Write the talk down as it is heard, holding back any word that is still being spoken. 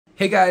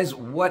Hey guys,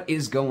 what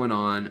is going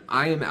on?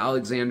 I am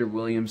Alexander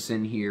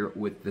Williamson here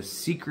with the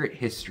secret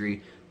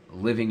history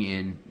living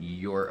in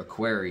your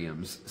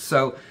aquariums.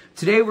 So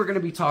today we're going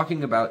to be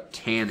talking about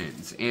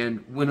tannins,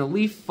 and when a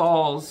leaf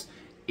falls,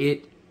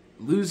 it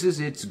loses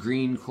its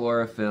green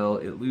chlorophyll,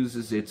 it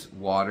loses its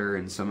water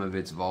and some of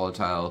its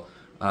volatile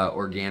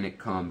organic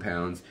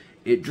compounds.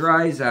 It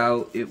dries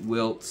out, it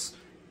wilts,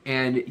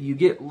 and you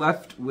get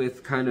left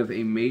with kind of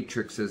a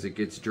matrix as it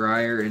gets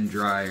drier and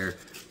drier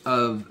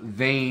of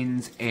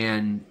veins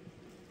and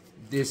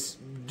this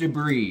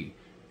debris.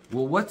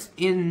 Well, what's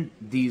in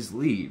these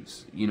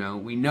leaves? You know,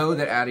 we know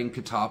that adding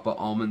catappa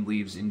almond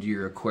leaves into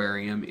your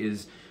aquarium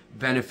is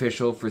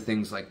beneficial for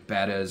things like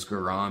bettas,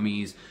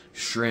 gouramis,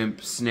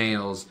 shrimp,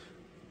 snails,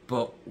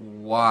 but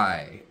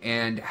why?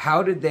 And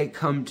how did they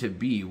come to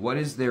be? What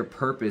is their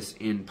purpose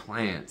in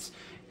plants?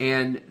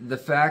 And the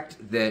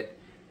fact that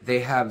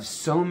they have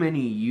so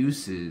many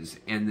uses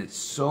and that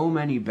so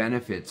many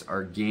benefits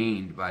are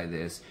gained by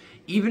this.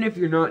 Even if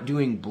you're not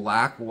doing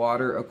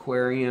Blackwater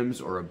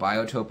aquariums or a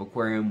biotope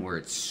aquarium where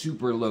it's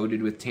super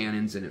loaded with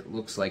tannins and it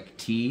looks like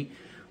tea,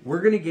 we're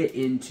going to get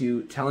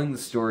into telling the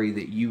story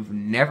that you've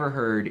never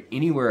heard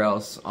anywhere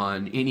else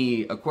on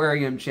any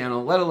aquarium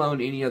channel, let alone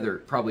any other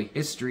probably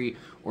history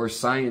or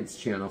science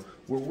channel,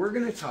 where we're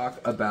going to talk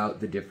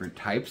about the different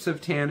types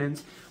of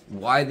tannins,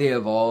 why they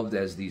evolved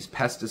as these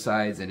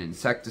pesticides and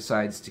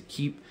insecticides to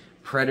keep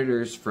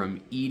predators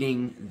from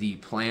eating the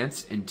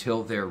plants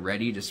until they're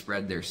ready to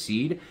spread their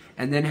seed,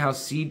 and then how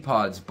seed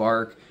pods,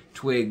 bark,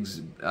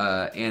 twigs,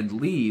 and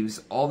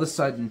leaves, all of a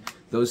sudden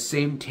those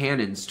same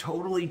tannins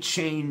totally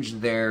change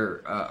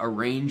their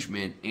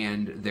arrangement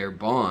and their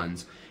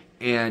bonds,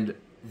 and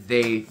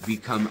they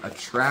become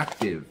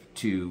attractive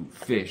to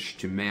fish,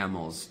 to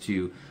mammals,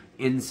 to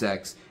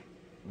insects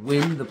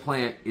when the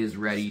plant is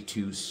ready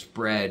to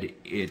spread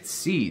its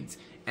seeds.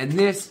 And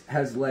this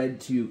has led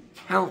to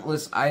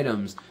countless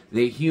items that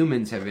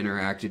humans have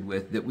interacted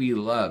with that we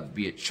love,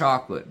 be it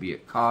chocolate, be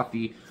it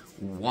coffee,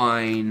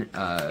 wine,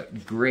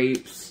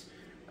 grapes,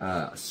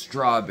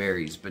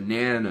 strawberries,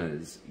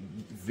 bananas,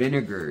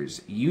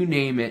 vinegars, you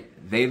name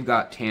it, they've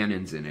got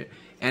tannins in it.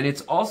 And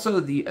it's also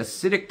the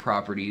acidic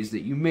properties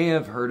that you may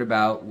have heard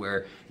about,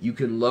 where you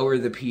can lower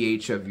the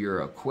pH of your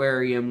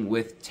aquarium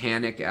with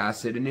tannic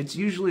acid, and it's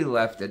usually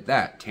left at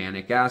that,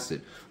 tannic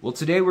acid. Well,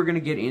 today we're going to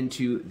get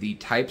into the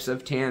types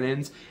of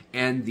tannins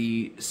and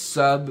the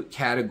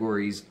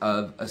subcategories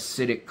of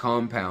acidic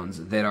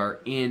compounds that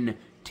are in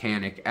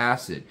tannic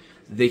acid,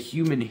 the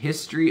human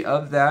history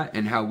of that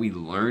and how we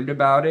learned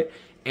about it,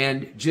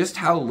 and just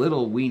how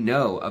little we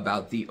know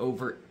about the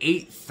over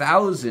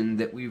 8,000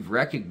 that we've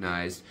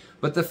recognized,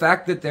 but the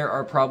fact that there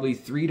are probably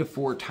 3 to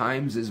 4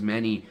 times as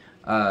many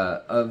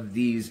of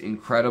these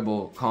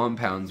incredible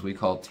compounds we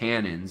call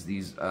tannins,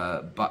 these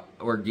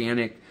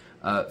organic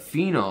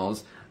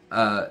phenols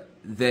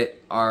that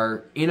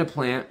are in a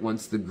plant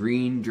once the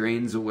green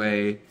drains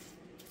away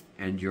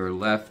and you're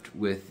left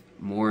with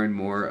more and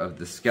more of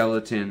the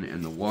skeleton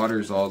and the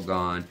water's all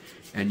gone,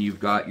 and you've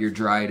got your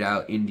dried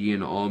out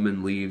Indian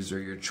almond leaves or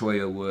your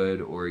cholla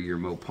wood or your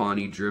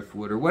mopani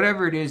driftwood or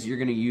whatever it is you're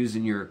going to use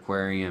in your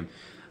aquarium.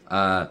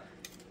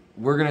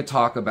 We're going to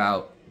talk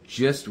about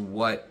just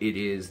what it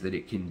is that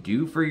it can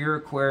do for your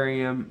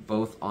aquarium,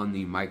 both on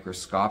the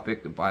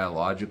microscopic, the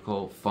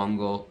biological,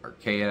 fungal,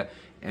 archaea,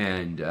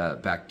 and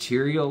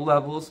bacterial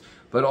levels,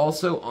 but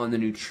also on the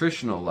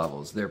nutritional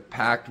levels. They're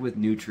packed with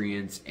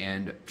nutrients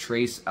and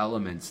trace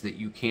elements that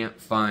you can't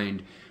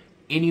find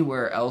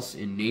anywhere else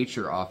in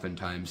nature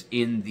oftentimes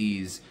in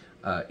these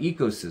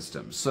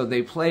ecosystems. So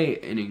they play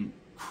an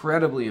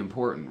incredibly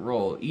important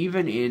role.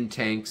 Even in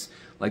tanks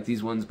like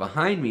these ones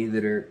behind me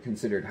that are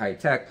considered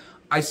high-tech,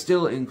 I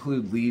still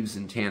include leaves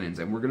and tannins,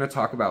 and we're going to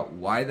talk about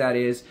why that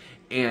is.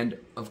 And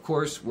of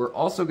course, we're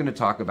also going to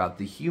talk about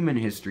the human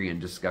history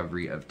and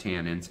discovery of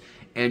tannins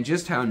and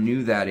just how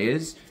new that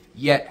is,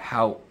 yet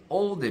how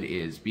old it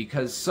is,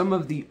 because some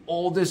of the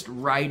oldest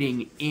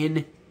writing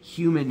in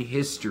human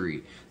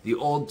history, the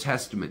Old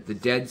Testament, the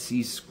Dead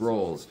Sea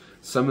Scrolls,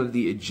 some of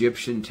the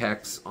Egyptian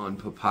texts on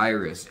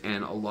papyrus,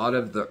 and a lot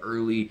of the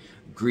early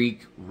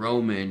Greek,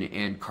 Roman,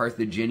 and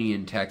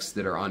Carthaginian texts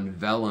that are on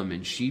vellum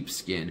and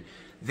sheepskin,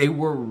 they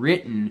were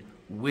written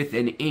with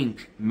an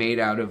ink made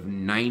out of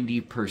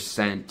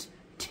 90%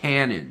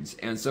 tannins.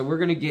 And so we're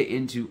going to get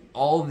into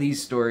all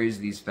these stories,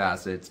 these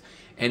facets,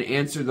 and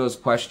answer those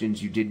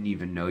questions you didn't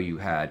even know you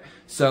had.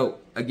 So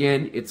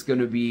again, it's going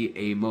to be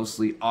a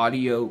mostly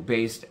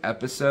audio-based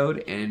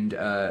episode, and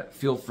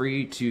feel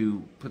free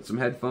to put some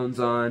headphones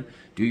on,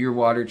 do your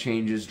water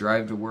changes,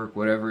 drive to work,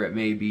 whatever it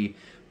may be.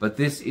 But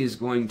this is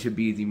going to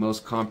be the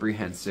most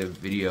comprehensive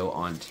video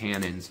on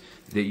tannins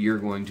that you're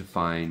going to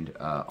find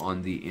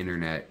on the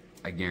internet.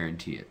 I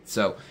guarantee it.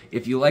 So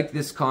if you like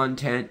this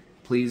content,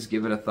 please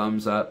give it a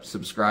thumbs up,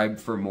 subscribe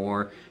for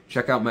more,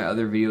 check out my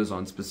other videos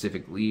on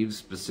specific leaves,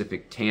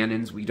 specific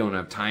tannins. We don't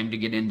have time to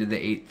get into the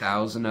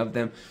 8,000 of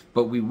them,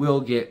 but we will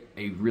get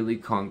a really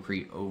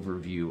concrete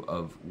overview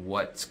of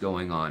what's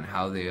going on,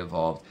 how they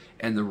evolved,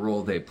 and the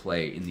role they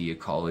play in the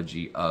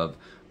ecology of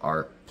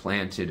our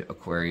planted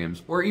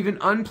aquariums or even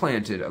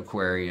unplanted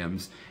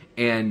aquariums,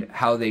 and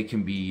how they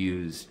can be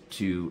used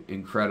to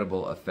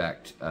incredible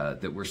effect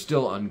that we're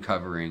still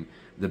uncovering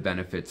the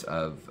benefits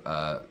of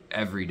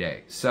every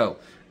day. So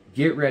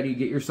get ready,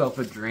 get yourself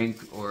a drink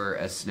or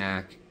a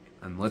snack,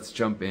 and let's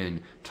jump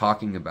in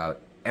talking about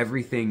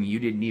everything you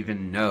didn't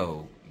even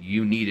know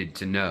you needed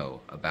to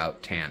know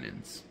about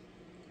tannins.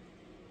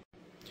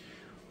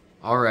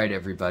 Alright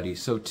everybody,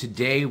 so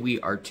today we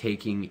are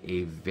taking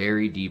a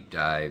very deep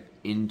dive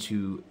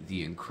into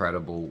the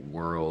incredible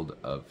world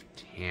of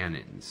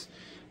tannins.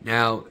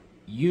 Now,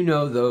 you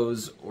know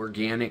those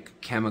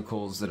organic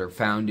chemicals that are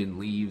found in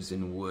leaves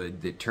and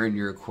wood that turn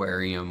your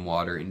aquarium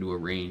water into a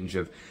range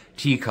of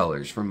tea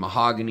colors, from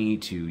mahogany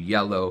to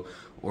yellow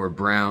or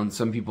brown.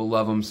 Some people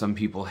love them, some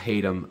people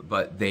hate them,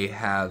 but they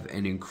have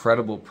an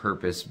incredible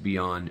purpose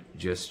beyond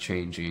just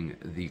changing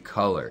the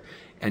color.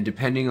 And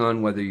depending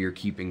on whether you're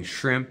keeping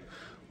shrimp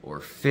or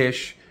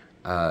fish,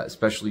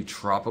 especially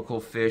tropical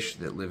fish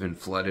that live in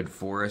flooded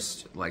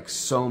forests, like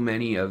so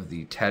many of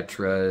the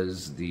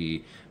tetras,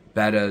 the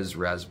bettas,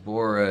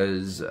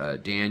 rasboras,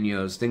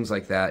 danios, things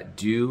like that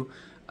do,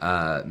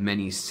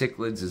 many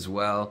cichlids as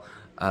well.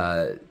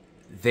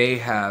 They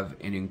have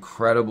an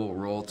incredible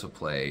role to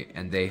play,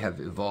 and they have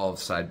evolved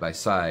side by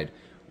side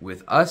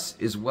with us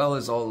as well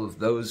as all of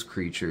those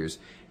creatures,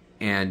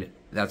 and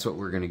that's what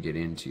we're going to get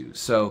into.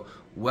 So,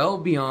 well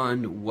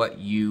beyond what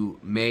you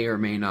may or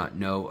may not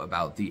know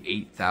about the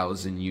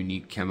 8,000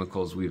 unique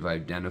chemicals we've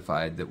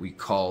identified that we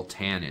call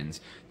tannins,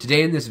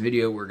 today in this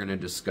video we're going to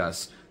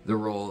discuss the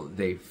role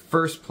they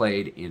first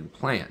played in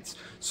plants.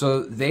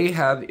 So they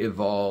have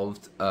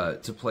evolved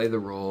to play the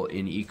role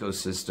in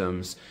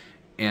ecosystems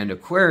and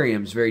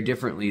aquariums very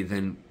differently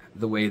than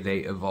the way they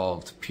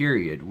evolved,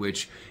 period.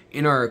 Which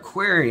in our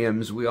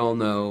aquariums, we all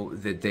know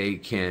that they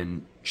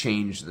can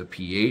change the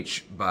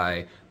pH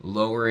by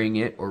lowering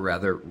it, or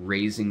rather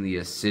raising the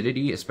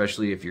acidity,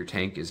 especially if your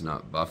tank is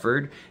not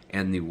buffered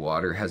and the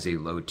water has a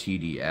low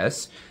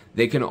TDS.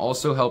 They can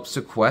also help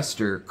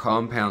sequester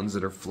compounds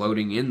that are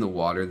floating in the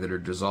water that are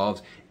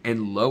dissolved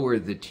and lower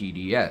the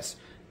TDS.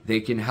 They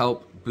can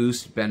help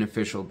boost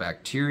beneficial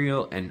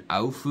bacterial and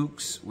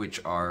aufuchs,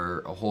 which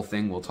are a whole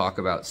thing we'll talk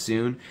about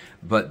soon,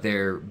 but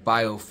they're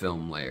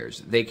biofilm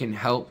layers. They can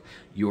help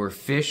your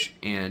fish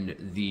and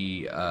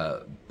the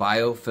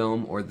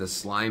biofilm, or the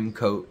slime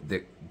coat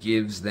that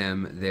gives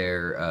them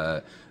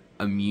their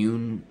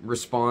immune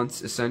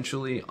response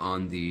essentially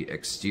on the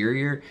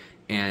exterior,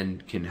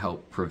 and can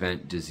help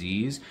prevent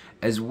disease,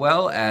 as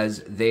well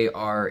as they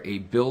are a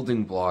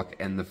building block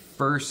and the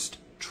first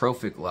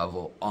trophic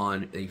level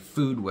on a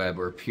food web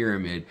or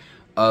pyramid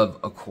of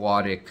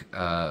aquatic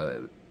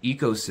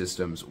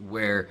ecosystems,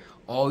 where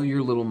all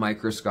your little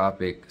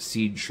microscopic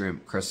seed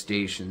shrimp,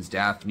 crustaceans,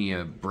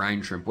 daphnia,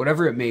 brine shrimp,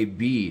 whatever it may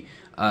be,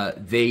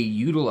 they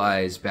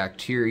utilize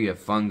bacteria,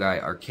 fungi,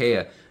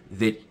 archaea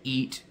that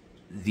eat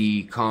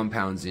the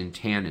compounds in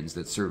tannins,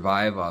 that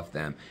survive off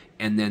them,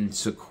 and then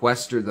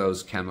sequester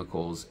those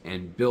chemicals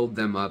and build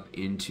them up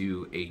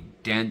into a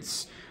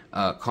dense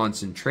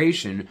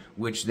concentration,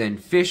 which then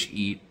fish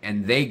eat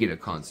and they get a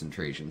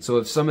concentration. So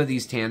if some of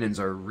these tannins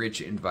are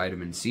rich in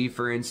vitamin C,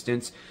 for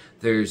instance,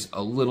 there's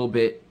a little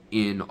bit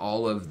in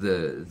all of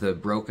the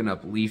broken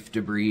up leaf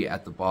debris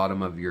at the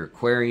bottom of your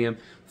aquarium.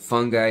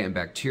 Fungi and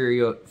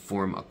bacteria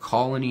form a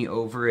colony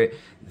over it.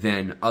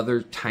 Then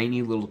other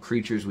tiny little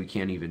creatures we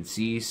can't even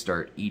see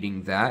start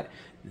eating that.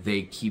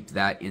 They keep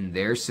that in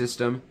their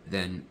system.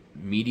 Then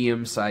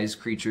medium-sized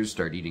creatures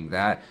start eating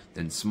that.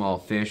 Then small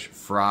fish,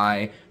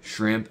 fry,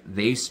 shrimp,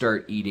 they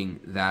start eating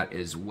that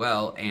as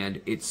well.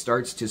 And it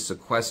starts to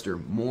sequester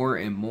more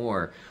and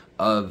more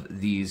of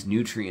these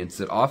nutrients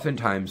that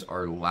oftentimes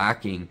are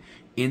lacking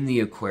in the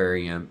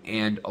aquarium.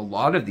 And a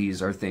lot of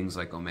these are things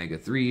like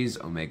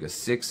omega-3s,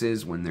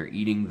 omega-6s, when they're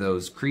eating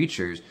those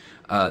creatures,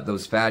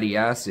 those fatty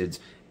acids,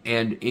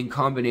 and in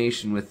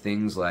combination with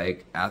things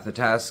like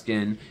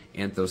athaptaskin,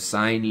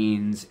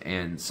 anthocyanins,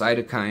 and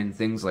cytokine,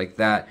 things like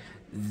that,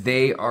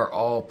 they are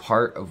all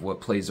part of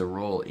what plays a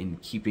role in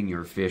keeping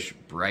your fish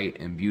bright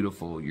and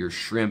beautiful, your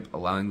shrimp,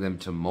 allowing them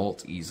to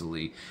molt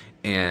easily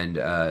and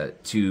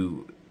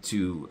to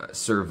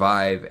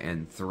survive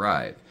and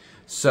thrive.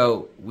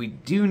 So we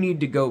do need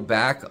to go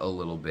back a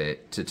little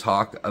bit to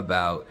talk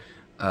about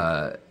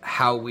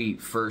how we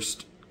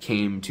first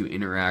came to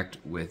interact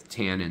with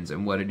tannins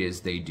and what it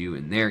is they do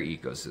in their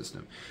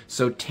ecosystem.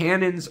 So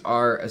tannins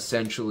are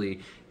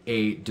essentially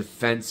a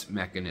defense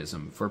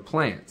mechanism for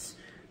plants.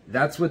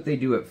 That's what they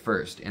do at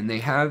first, and they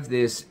have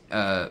this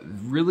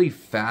really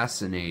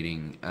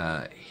fascinating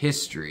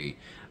history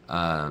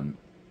and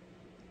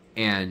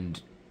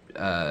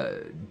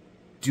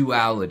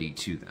duality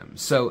to them.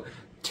 So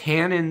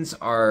tannins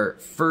are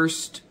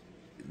first,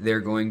 they're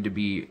going to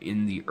be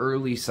in the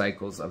early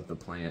cycles of the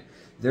plant.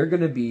 They're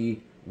going to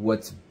be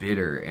what's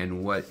bitter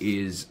and what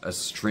is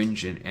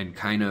astringent and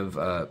kind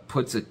of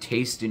puts a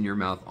taste in your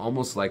mouth,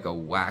 almost like a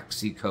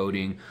waxy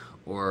coating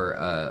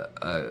or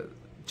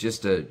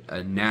just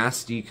a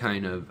nasty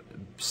kind of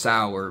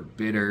sour,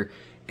 bitter,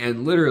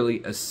 and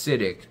literally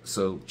acidic,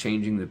 so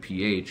changing the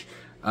pH,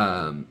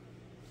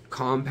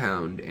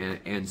 compound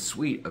and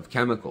suite of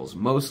chemicals.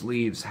 Most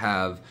leaves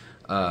have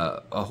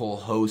a whole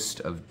host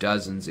of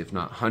dozens, if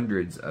not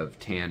hundreds, of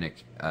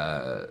tannic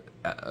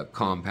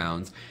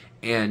compounds,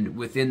 and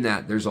within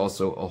that there's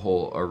also a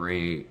whole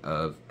array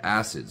of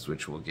acids,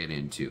 which we'll get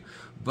into.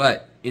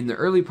 But in the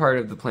early part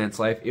of the plant's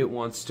life, it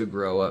wants to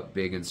grow up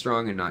big and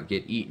strong and not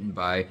get eaten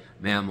by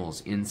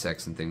mammals,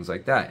 insects, and things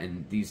like that.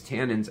 And these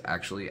tannins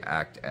actually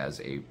act as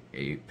a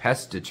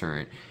pest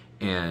deterrent,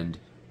 and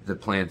the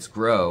plants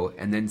grow,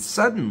 and then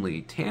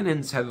suddenly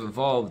tannins have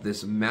evolved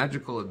this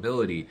magical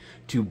ability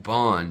to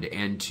bond,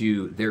 and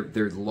to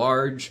they're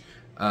large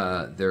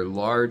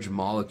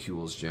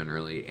molecules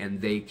generally, and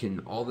they can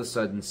all of a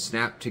sudden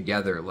snap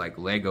together like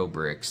Lego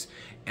bricks,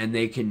 and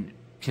they can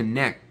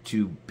connect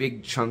to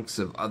big chunks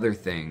of other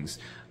things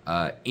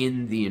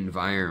in the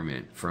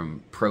environment,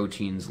 from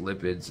proteins,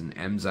 lipids, and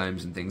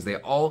enzymes and things. They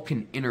all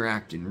can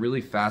interact in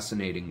really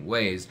fascinating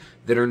ways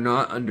that are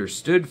not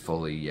understood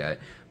fully yet.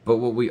 But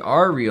what we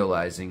are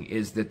realizing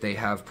is that they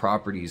have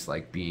properties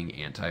like being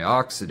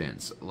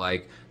antioxidants,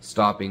 like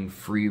stopping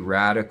free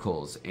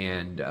radicals,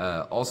 and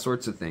all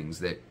sorts of things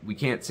that we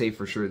can't say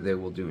for sure they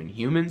will do in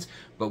humans,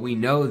 but we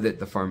know that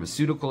the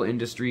pharmaceutical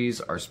industries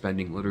are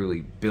spending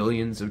literally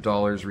billions of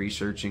dollars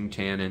researching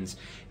tannins.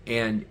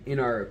 And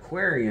in our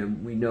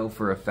aquarium, we know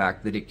for a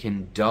fact that it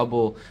can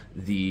double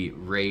the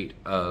rate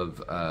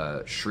of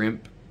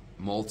shrimp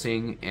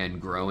molting and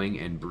growing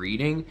and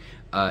breeding,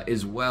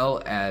 as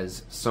well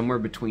as somewhere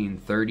between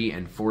 30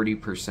 and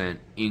 40%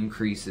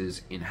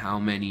 increases in how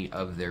many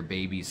of their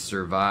babies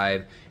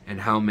survive and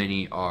how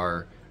many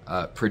are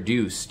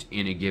produced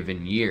in a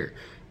given year.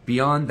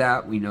 Beyond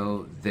that, we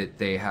know that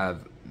they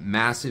have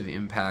massive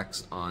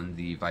impacts on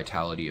the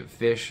vitality of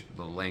fish,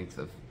 the length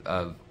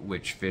of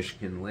which fish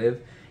can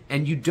live.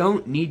 And you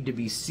don't need to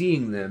be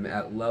seeing them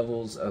at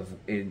levels of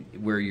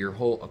where your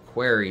whole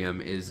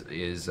aquarium is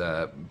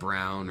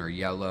brown or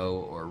yellow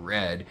or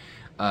red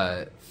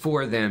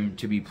for them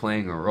to be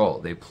playing a role.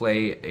 They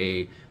play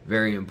a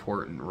very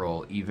important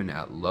role even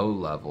at low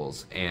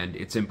levels, and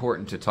it's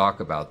important to talk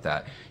about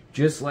that.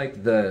 Just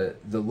like the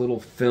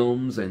little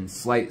films and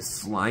slight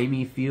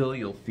slimy feel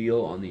you'll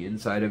feel on the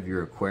inside of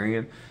your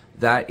aquarium,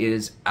 that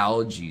is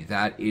algae,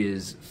 that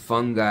is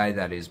fungi,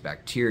 that is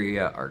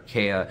bacteria,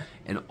 archaea,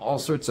 and all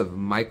sorts of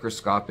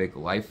microscopic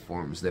life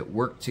forms that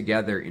work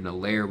together in a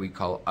layer we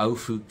call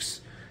Aufwuchs,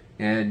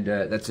 and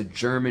that's a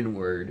German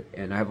word,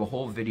 and I have a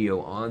whole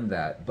video on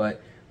that.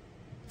 But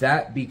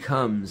that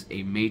becomes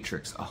a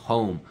matrix, a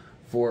home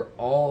for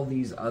all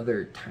these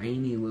other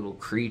tiny little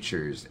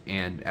creatures,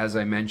 and as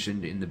I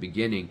mentioned in the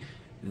beginning,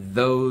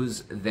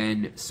 those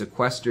then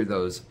sequester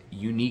those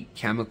unique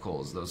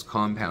chemicals, those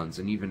compounds,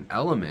 and even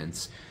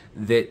elements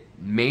that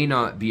may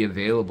not be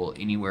available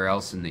anywhere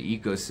else in the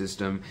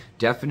ecosystem,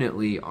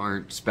 definitely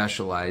aren't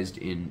specialized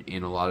in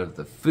a lot of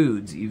the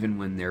foods, even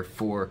when they're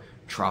for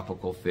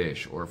tropical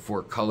fish or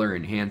for color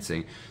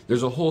enhancing.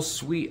 There's a whole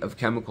suite of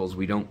chemicals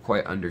we don't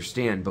quite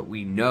understand, but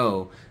we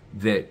know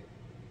that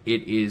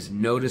it is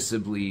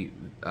noticeably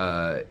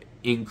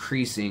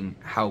increasing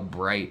how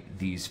bright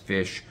these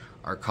fish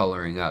are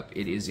coloring up.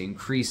 It is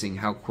increasing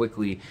how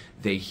quickly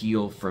they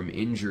heal from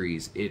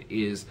injuries. It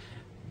is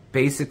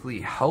basically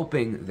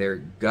helping their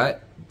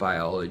gut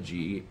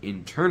biology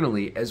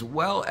internally, as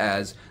well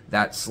as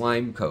that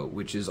slime coat,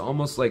 which is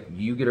almost like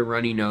you get a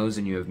runny nose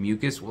and you have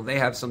mucus. Well, they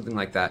have something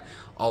like that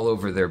all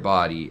over their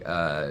body.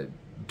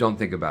 Don't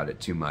think about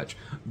it too much.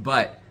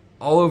 But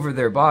all over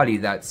their body,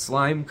 that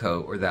slime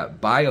coat or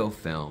that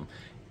biofilm,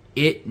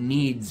 it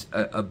needs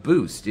a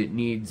boost. It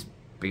needs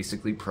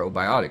basically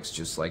probiotics,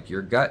 just like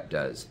your gut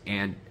does,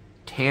 and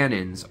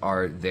tannins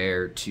are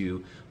there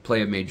to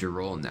play a major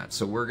role in that.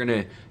 So we're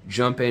gonna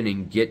jump in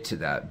and get to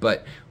that.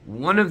 But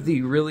one of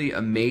the really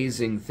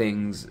amazing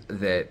things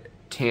that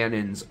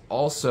tannins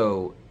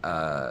also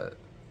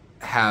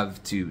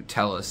have to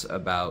tell us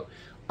about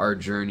our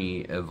journey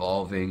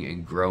evolving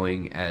and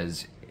growing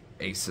as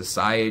a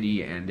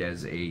society and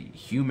as a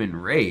human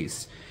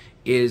race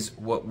is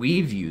what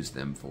we've used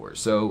them for.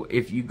 So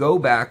if you go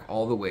back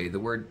all the way, the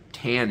word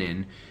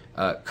tannin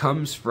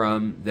comes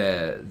from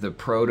the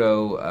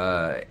proto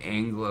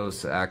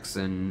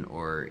Anglo-Saxon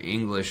or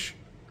English,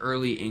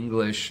 early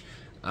English,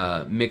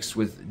 mixed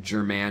with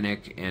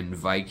Germanic and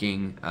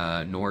Viking,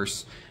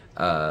 Norse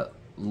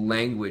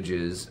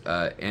languages,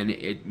 and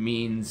it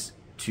means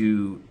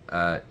to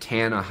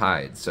tan a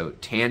hide. So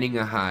tanning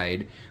a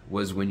hide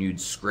was when you'd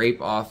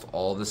scrape off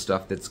all the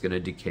stuff that's going to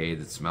decay,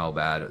 that smell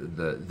bad,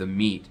 the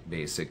meat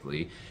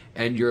basically,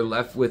 and you're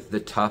left with the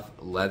tough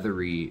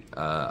leathery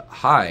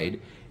hide,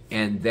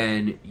 and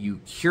then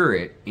you cure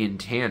it in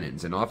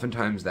tannins, and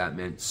oftentimes that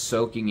meant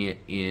soaking it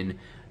in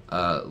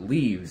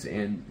leaves.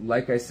 And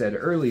like I said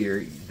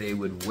earlier, they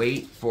would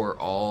wait for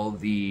all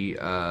the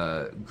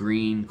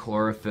green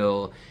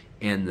chlorophyll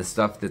and the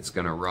stuff that's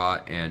going to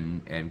rot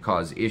and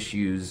cause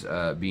issues,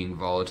 being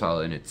volatile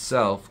in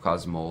itself,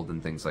 cause mold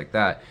and things like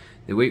that.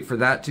 They wait for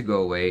that to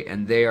go away,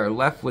 and they are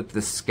left with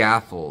the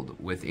scaffold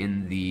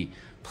within the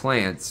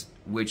plants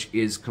which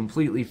is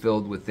completely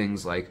filled with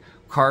things like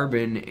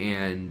carbon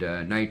and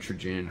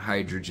nitrogen,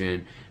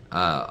 hydrogen,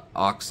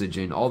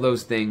 oxygen, all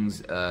those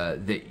things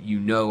that you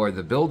know are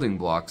the building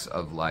blocks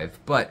of life.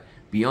 But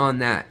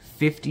beyond that,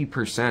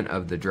 50%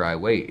 of the dry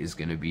weight is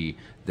going to be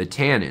the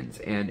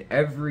tannins, and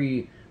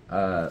every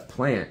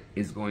plant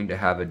is going to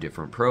have a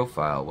different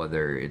profile,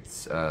 whether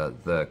it's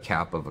the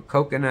cap of a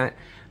coconut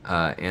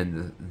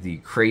and the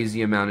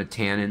crazy amount of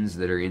tannins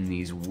that are in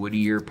these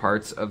woodier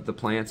parts of the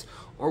plants,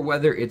 or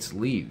whether it's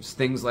leaves.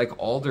 Things like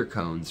alder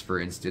cones, for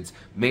instance,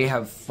 may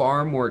have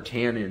far more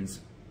tannins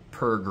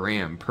per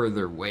gram, per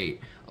their weight.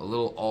 A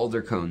little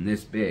alder cone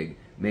this big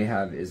may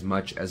have as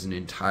much as an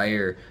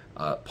entire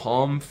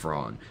palm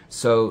frond.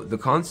 So the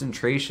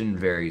concentration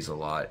varies a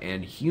lot,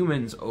 and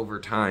humans over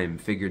time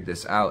figured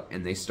this out,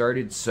 and they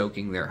started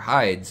soaking their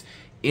hides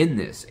in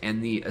this,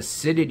 and the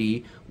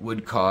acidity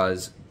would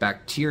cause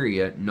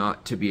bacteria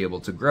not to be able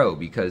to grow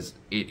because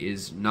it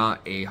is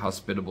not a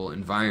hospitable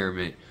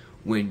environment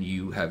when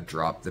you have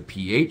dropped the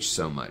pH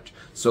so much.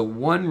 So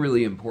one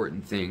really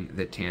important thing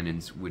that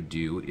tannins would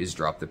do is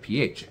drop the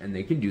pH, and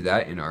they can do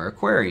that in our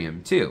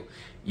aquarium too.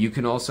 You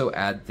can also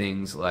add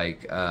things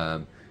like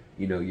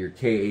you know, your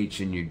KH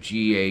and your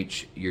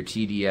GH, your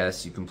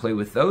TDS. You can play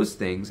with those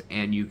things,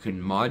 and you can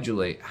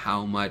modulate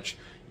how much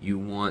you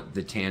want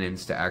the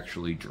tannins to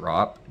actually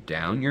drop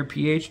down your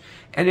pH.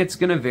 And it's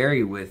going to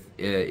vary with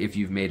if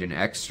you've made an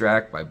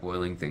extract by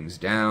boiling things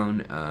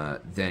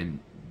down, then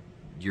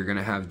you're going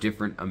to have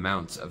different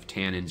amounts of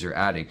tannins you're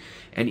adding.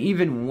 And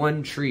even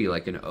one tree,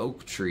 like an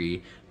oak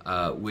tree,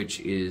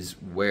 which is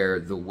where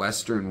the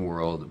Western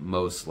world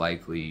most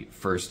likely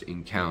first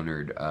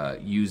encountered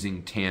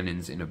using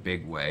tannins in a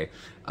big way.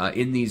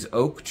 In these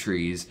oak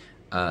trees,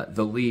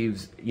 the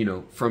leaves, you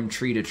know, from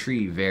tree to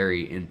tree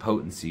vary in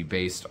potency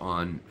based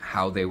on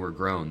how they were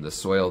grown, the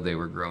soil they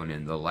were grown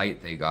in, the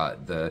light they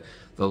got, the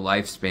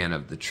lifespan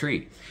of the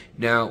tree.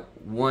 Now,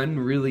 one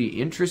really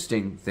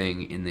interesting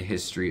thing in the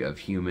history of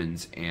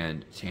humans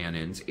and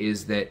tannins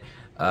is that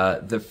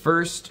the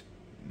first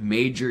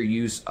major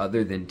use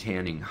other than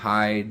tanning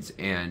hides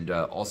and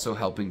also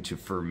helping to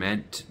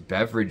ferment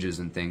beverages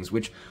and things,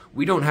 which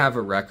we don't have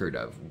a record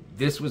of.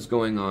 This was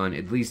going on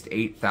at least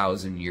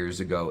 8,000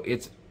 years ago.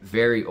 It's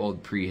very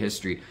old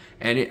prehistory,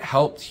 and it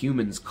helped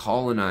humans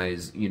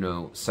colonize, you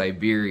know,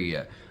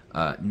 Siberia,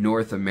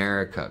 North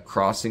America,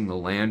 crossing the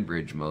land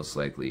bridge most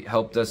likely. It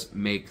helped us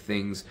make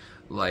things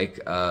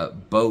like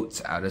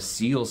boats out of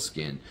seal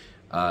skin.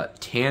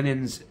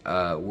 Tannins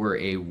were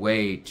a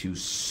way to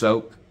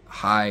soak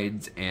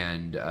hides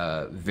and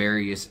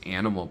various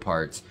animal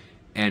parts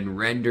and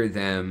render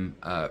them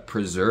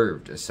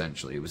preserved,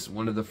 essentially. It was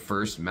one of the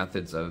first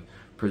methods of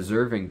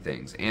preserving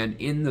things. And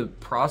in the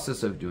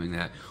process of doing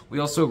that, we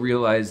also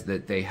realized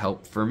that they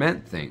help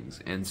ferment things.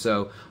 And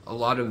so a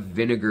lot of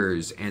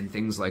vinegars and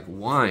things like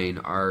wine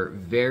are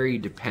very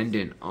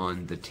dependent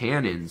on the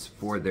tannins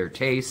for their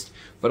taste,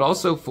 but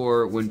also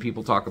for when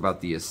people talk about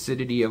the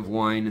acidity of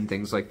wine and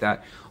things like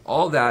that.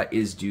 All that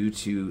is due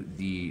to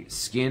the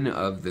skin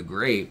of the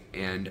grape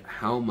and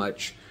how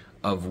much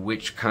of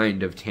which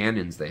kind of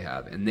tannins they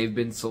have. And they've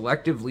been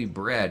selectively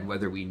bred,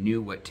 whether we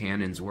knew what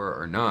tannins were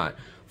or not,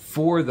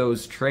 for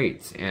those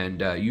traits.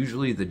 And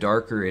usually the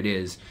darker it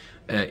is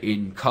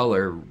in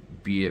color,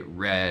 be it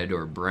red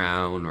or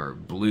brown or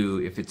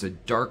blue, if it's a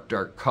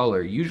dark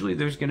color, usually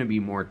there's going to be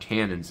more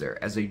tannins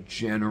there as a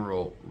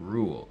general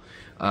rule.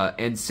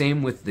 And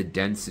same with the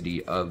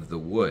density of the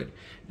wood.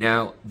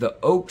 Now, the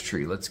oak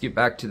tree, let's get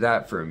back to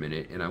that for a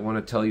minute, and I want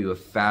to tell you a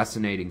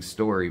fascinating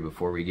story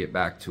before we get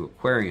back to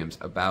aquariums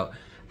about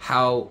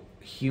how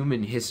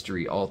human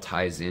history all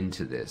ties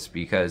into this.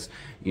 Because,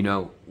 you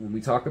know, when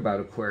we talk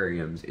about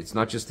aquariums, it's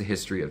not just the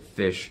history of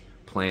fish,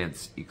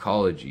 plants,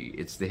 ecology,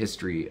 it's the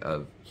history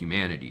of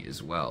humanity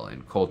as well,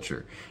 and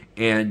culture.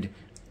 And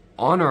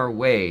on our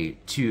way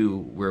to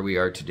where we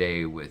are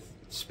today with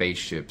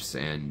spaceships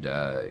and,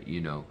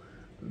 you know,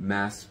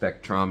 mass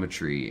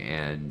spectrometry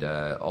and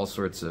all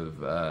sorts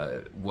of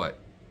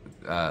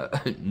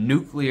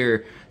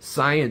nuclear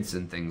science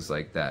and things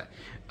like that,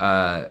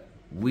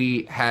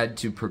 we had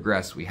to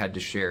progress. We had to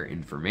share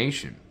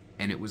information,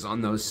 and it was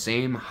on those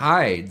same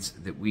hides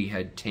that we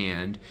had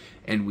tanned,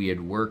 and we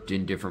had worked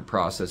in different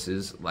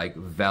processes like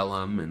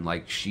vellum and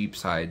like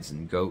sheep's hides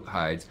and goat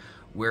hides,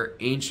 where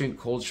ancient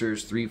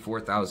cultures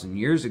 3,000–4,000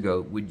 years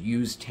ago would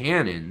use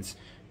tannins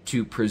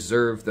to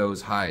preserve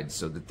those hides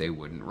so that they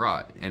wouldn't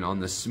rot. And on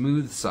the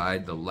smooth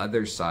side, the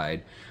leather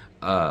side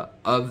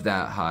of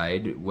that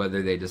hide,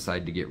 whether they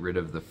decide to get rid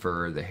of the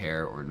fur, the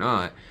hair, or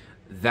not,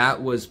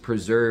 that was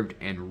preserved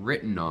and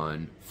written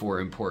on for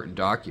important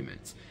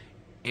documents.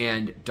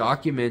 And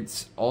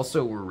documents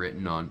also were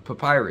written on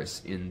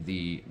papyrus in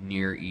the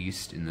Near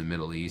East, in the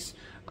Middle East,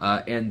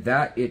 and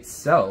that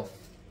itself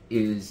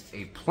is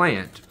a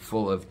plant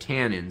full of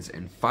tannins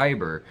and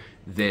fiber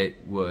that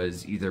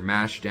was either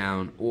mashed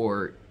down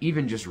or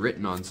even just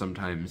written on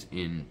sometimes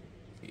in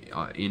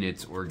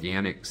its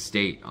organic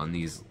state on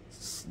these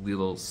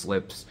little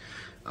slips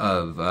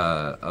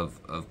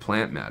of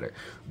plant matter.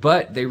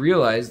 But they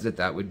realized that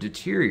that would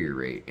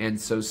deteriorate,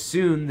 and so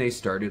soon they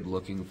started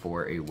looking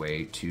for a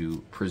way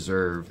to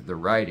preserve the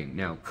writing.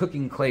 Now,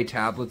 cooking clay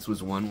tablets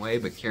was one way,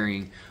 but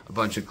carrying a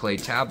bunch of clay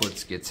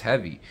tablets gets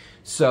heavy.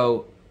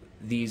 So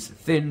these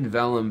thin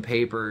vellum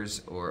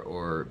papers,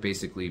 or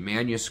basically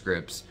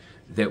manuscripts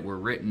that were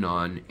written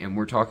on, and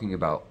we're talking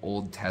about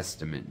Old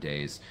Testament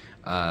days,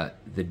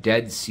 the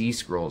Dead Sea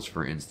Scrolls,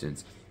 for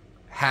instance,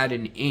 had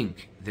an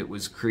ink that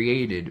was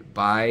created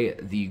by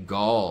the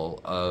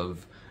gall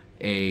of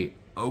a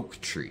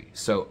oak tree.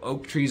 So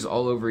oak trees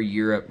all over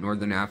Europe,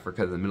 Northern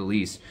Africa, the Middle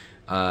East,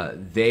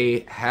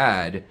 they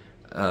had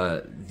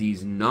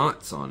these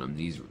knots on them,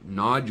 these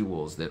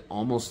nodules that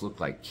almost look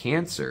like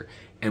cancer.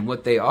 And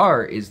what they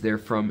are is they're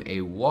from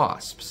a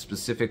wasp,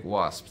 specific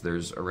wasps.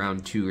 There's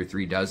around 2 or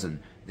 3 dozen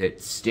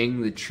that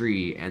sting the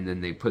tree, and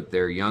then they put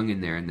their young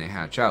in there and they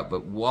hatch out.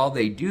 But while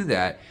they do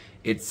that,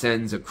 it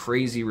sends a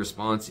crazy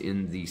response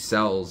in the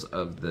cells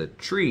of the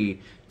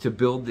tree to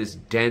build this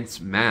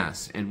dense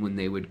mass. And when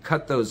they would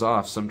cut those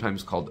off,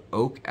 sometimes called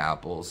oak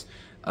apples,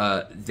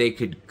 they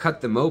could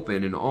cut them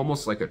open, and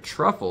almost like a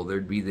truffle,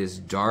 there'd be this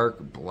dark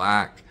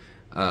black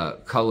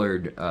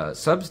colored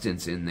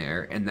substance in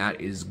there, and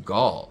that is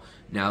gall.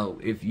 Now,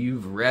 if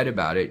you've read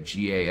about it,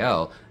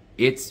 GAL,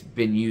 it's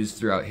been used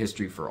throughout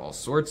history for all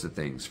sorts of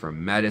things,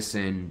 from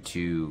medicine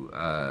to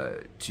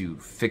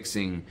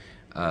fixing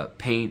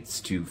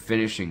paints to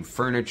finishing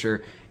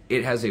furniture.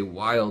 It has a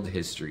wild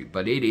history,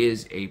 but it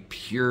is a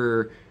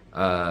pure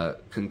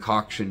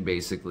concoction.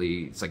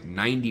 Basically, it's like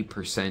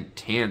 90%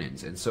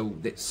 tannins. And so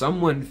that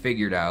someone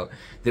figured out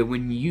that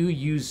when you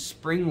use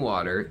spring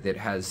water that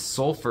has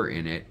sulfur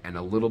in it and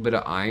a little bit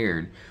of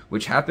iron,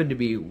 which happened to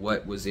be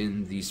what was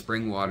in the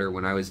spring water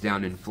when I was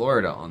down in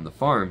Florida on the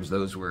farms,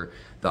 those were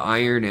the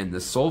iron and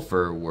the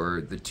sulfur were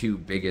the two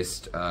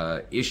biggest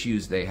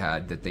issues they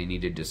had that they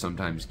needed to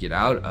sometimes get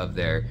out of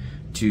there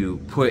to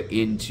put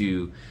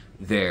into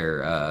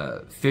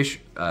their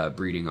fish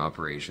breeding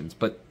operations.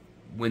 But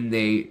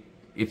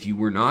if you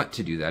were not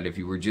to do that, if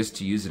you were just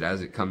to use it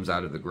as it comes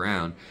out of the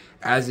ground,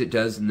 as it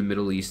does in the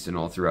Middle East and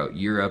all throughout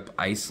Europe,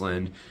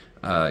 Iceland,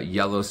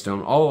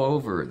 Yellowstone, all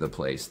over the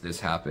place, this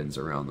happens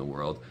around the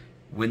world.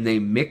 When they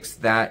mix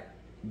that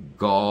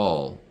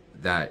gall,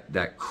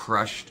 that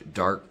crushed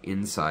dark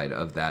inside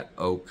of that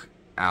oak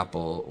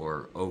apple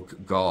or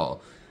oak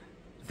gall,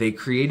 they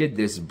created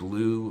this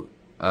blue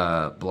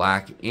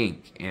black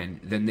ink, and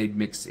then they'd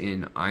mix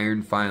in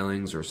iron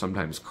filings or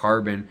sometimes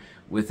carbon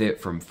with it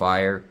from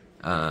fire,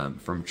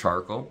 from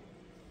charcoal,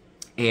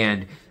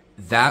 and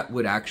that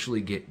would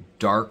actually get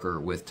darker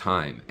with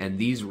time. And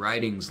these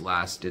writings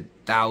lasted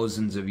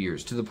thousands of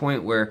years, to the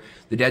point where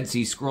the Dead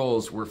Sea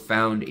Scrolls were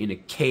found in a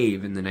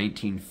cave in the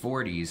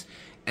 1940s,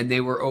 and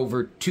they were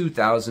over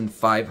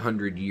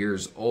 2,500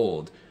 years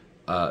old.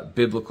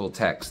 Biblical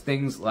texts,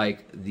 things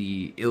like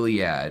the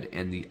Iliad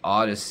and the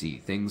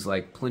Odyssey, things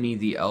like Pliny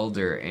the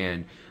Elder,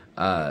 and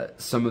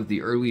some of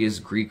the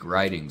earliest Greek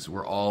writings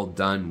were all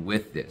done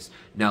with this.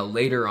 Now,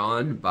 later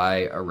on,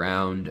 by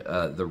around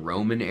the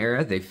Roman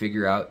era, they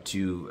figure out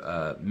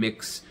to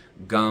mix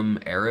gum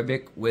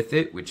arabic with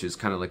it, which is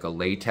kind of like a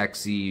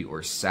latexy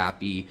or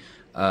sappy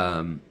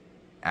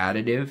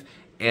additive.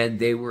 And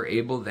they were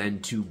able then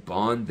to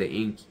bond the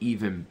ink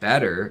even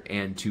better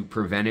and to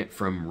prevent it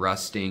from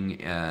rusting.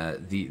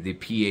 The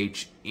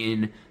pH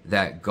in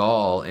that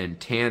gall and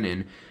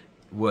tannin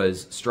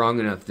was strong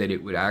enough that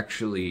it would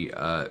actually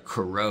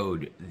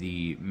corrode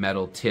the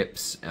metal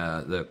tips,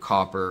 the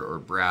copper or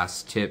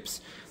brass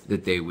tips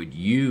that they would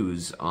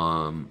use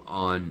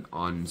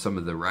on some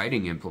of the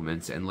writing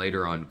implements, and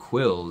later on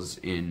quills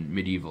in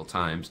medieval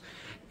times.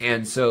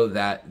 And so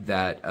that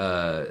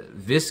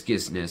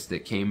viscousness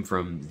that came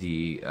from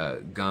the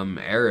gum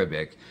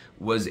arabic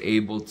was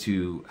able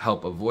to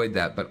help avoid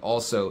that, but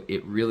also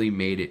it really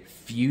made it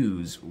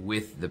fuse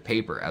with the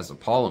paper as a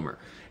polymer.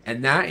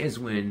 And that is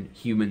when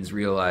humans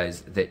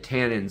realized that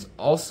tannins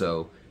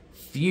also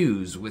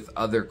fuse with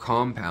other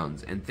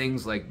compounds, and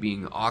things like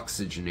being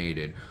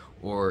oxygenated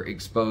or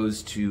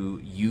exposed to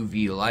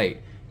UV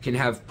light can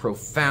have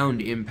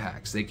profound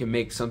impacts. They can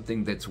make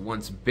something that's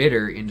once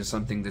bitter into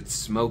something that's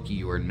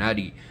smoky or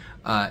nutty.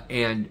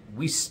 And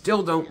we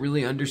still don't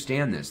really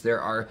understand this.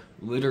 There are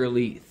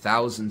literally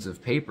thousands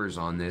of papers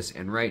on this,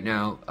 and right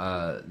now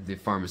the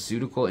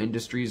pharmaceutical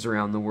industries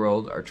around the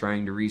world are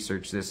trying to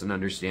research this and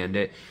understand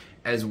it,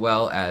 as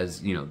well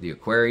as, you know, the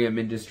aquarium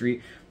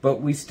industry.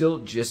 But we still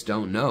just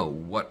don't know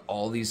what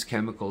all these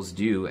chemicals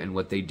do and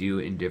what they do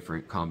in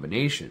different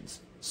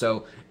combinations.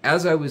 So,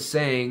 as I was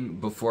saying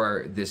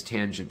before this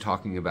tangent,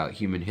 talking about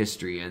human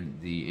history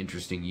and the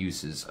interesting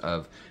uses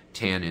of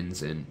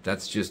tannins, and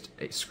that's just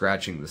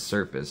scratching the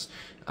surface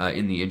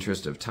in the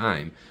interest of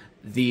time,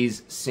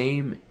 these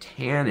same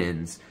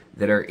tannins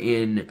that are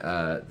in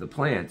the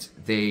plants,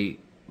 they,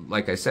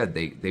 like I said,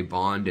 they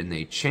bond and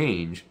they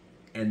change,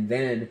 and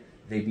then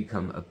they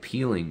become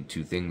appealing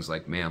to things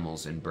like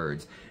mammals and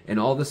birds. And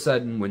all of a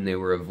sudden, when they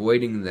were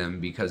avoiding them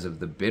because of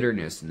the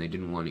bitterness and they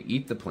didn't want to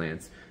eat the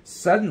plants,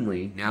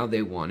 suddenly now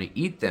they want to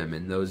eat them.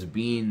 And those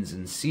beans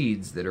and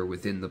seeds that are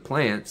within the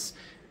plants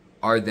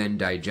are then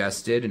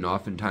digested, and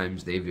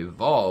oftentimes they've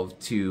evolved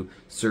to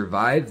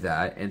survive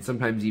that and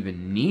sometimes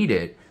even need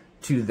it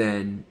to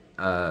then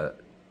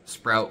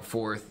sprout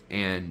forth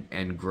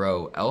and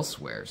grow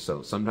elsewhere.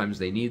 So sometimes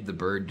they need the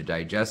bird to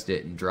digest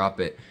it and drop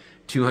it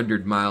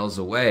 200 miles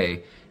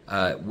away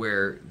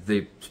where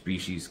the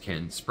species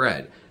can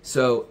spread.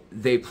 So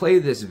they play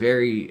this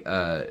very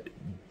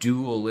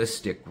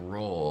dualistic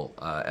role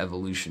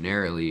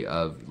evolutionarily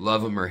of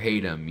love them or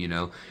hate them, you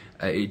know.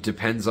 It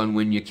depends on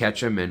when you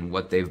catch them and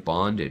what they've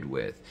bonded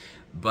with.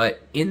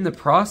 But in the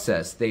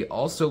process, they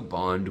also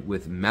bond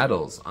with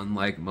metals.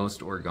 Unlike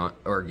most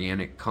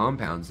organic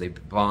compounds, they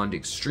bond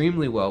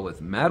extremely well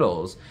with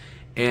metals,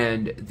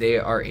 and they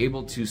are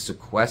able to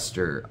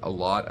sequester a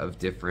lot of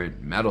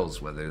different metals,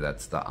 whether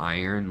that's the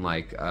iron,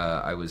 like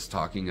I was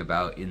talking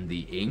about in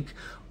the ink,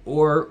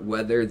 or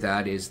whether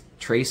that is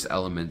trace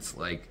elements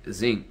like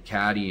zinc,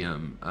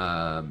 cadmium,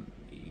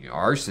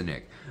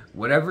 arsenic.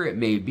 Whatever it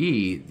may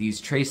be,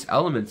 these trace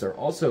elements are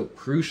also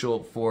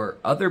crucial for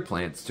other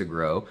plants to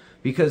grow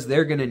because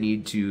they're going to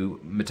need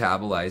to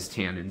metabolize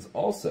tannins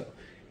also.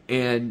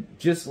 And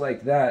just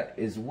like that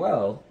as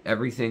well,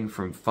 everything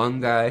from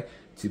fungi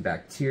to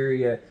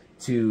bacteria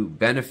to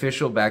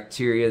beneficial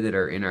bacteria that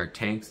are in our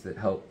tanks that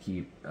help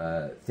keep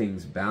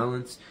things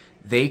balanced,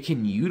 they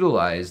can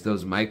utilize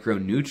those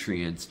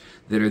micronutrients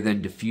that are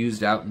then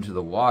diffused out into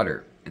the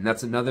water. And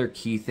that's another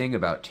key thing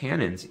about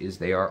tannins, is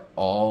they are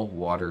all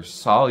water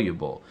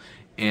soluble.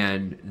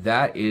 And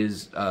that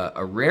is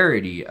a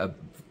rarity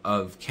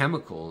of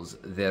chemicals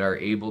that are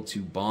able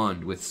to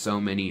bond with so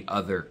many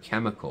other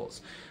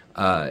chemicals.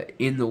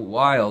 In the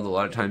wild, a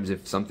lot of times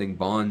if something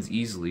bonds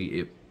easily,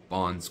 it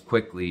bonds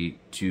quickly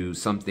to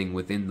something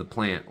within the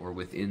plant or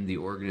within the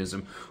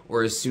organism,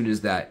 or as soon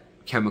as that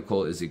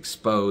chemical is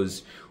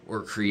exposed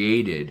or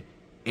created,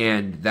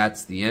 and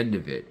that's the end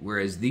of it.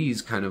 Whereas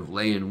these kind of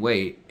lay in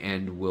wait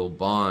and will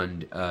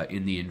bond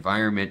in the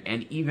environment,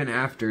 and even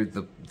after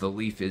the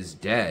leaf is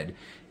dead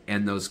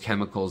and those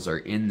chemicals are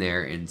in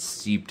there and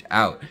seeped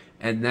out.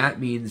 And that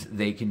means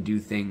they can do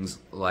things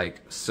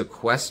like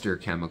sequester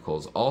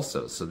chemicals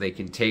also. So they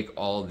can take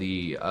all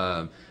the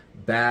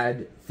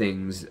bad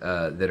things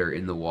that are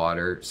in the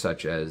water,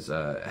 such as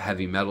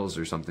heavy metals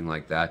or something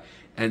like that,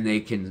 and they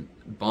can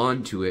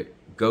bond to it,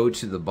 go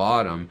to the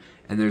bottom,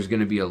 and there's going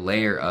to be a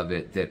layer of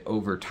it that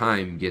over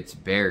time gets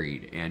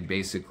buried, and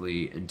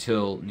basically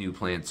until new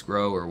plants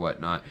grow or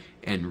whatnot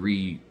and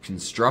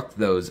reconstruct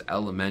those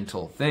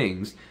elemental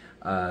things,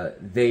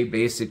 they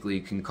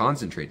basically can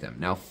concentrate them.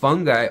 Now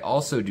fungi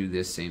also do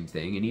this same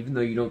thing, and even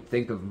though you don't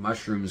think of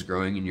mushrooms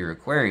growing in your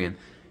aquarium,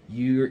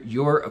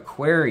 your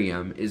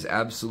aquarium is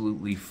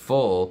absolutely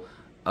full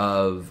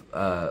of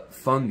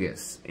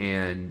fungus,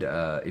 and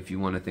if you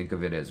want to think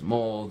of it as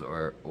mold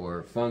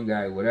or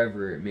fungi,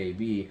 whatever it may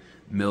be,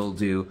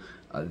 mildew,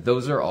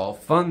 those are all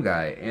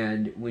fungi.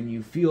 And when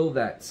you feel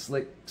that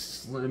slick,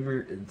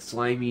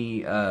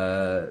 slimy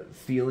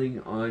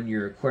feeling on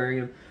your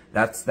aquarium,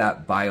 that's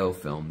that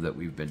biofilm that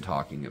we've been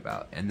talking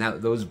about. And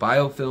those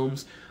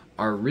biofilms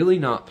are really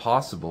not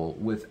possible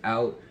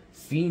without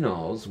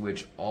phenols,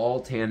 which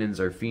all tannins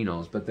are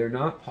phenols, but they're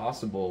not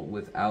possible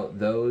without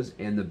those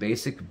and the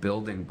basic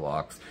building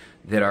blocks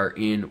that are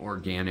in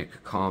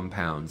organic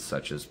compounds,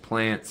 such as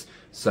plants,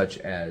 such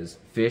as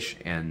fish,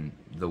 and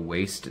the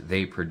waste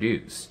they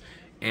produce.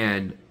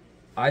 And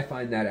I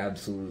find that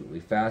absolutely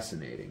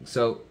fascinating.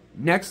 So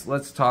next,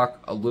 let's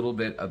talk a little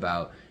bit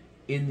about,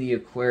 in the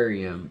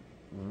aquarium,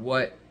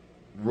 what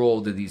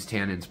role do these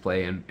tannins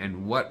play,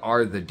 and what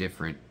are the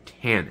different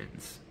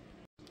tannins?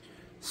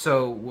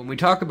 So when we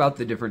talk about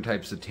the different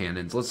types of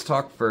tannins, let's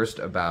talk first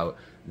about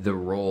the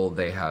role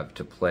they have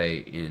to play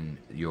in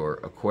your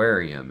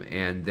aquarium.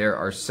 And there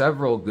are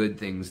several good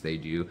things they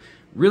do.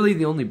 Really,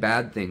 the only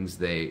bad things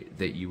that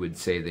you would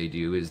say they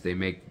do is they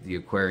make the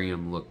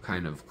aquarium look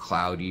kind of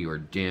cloudy or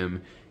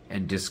dim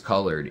and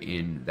discolored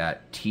in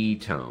that tea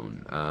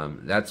tone.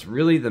 That's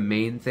really the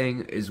main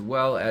thing, as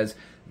well as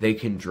they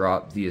can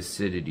drop the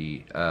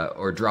acidity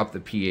or drop the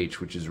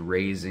pH, which is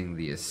raising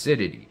the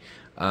acidity.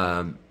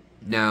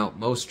 Now,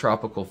 most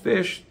tropical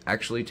fish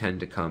actually tend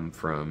to come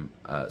from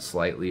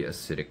slightly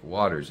acidic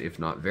waters, if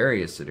not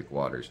very acidic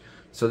waters.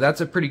 So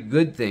that's a pretty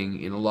good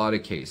thing in a lot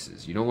of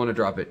cases. You don't want to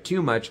drop it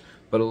too much,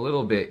 but a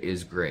little bit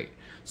is great.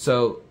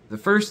 So the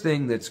first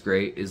thing that's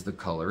great is the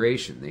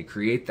coloration. They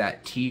create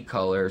that tea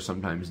color,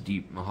 sometimes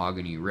deep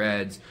mahogany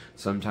reds,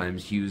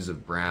 sometimes hues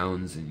of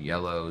browns and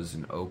yellows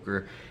and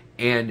ochre.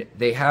 And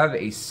they have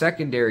a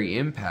secondary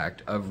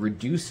impact of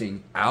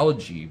reducing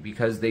algae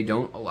because they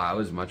don't allow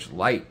as much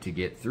light to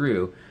get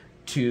through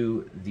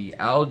to the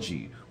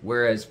algae.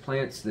 Whereas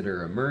plants that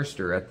are immersed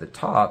or at the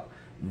top,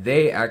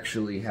 they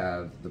actually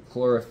have the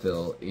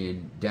chlorophyll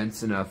in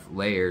dense enough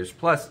layers.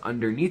 Plus,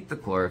 underneath the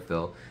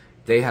chlorophyll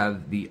they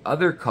have the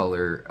other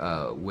color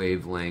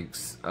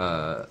wavelengths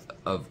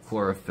of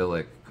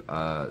chlorophyll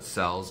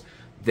cells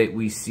that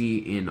we see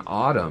in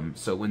autumn.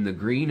 So when the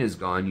green is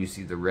gone, you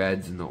see the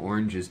reds and the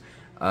oranges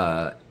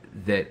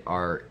that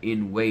are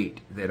in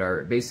weight, that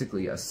are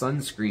basically a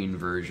sunscreen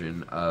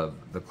version of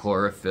the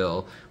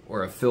chlorophyll,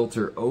 or a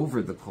filter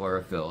over the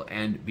chlorophyll.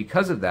 And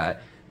because of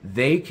that,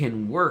 they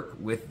can work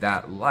with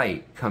that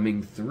light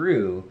coming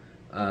through,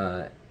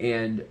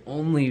 and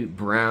only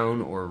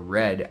brown or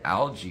red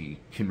algae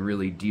can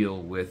really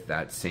deal with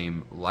that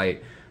same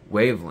light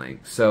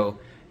wavelength. So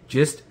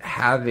just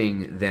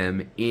having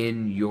them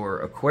in your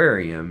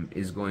aquarium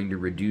is going to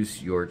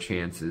reduce your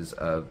chances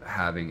of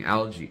having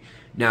algae.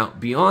 Now,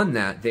 beyond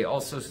that, they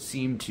also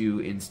seem to,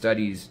 in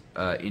studies,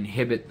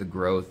 inhibit the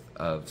growth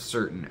of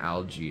certain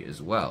algae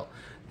as well.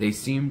 They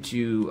seem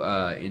to,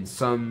 in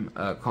some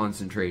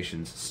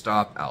concentrations,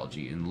 stop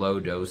algae in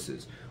low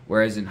doses,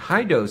 whereas in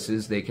high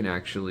doses, they can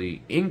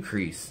actually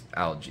increase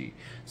algae.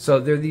 So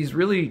they're these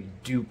really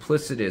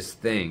duplicitous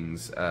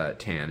things,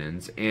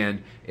 tannins,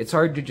 and it's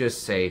hard to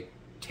just say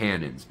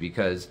tannins,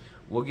 because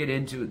we'll get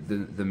into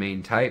the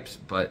main types,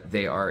 but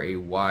they are a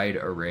wide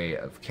array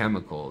of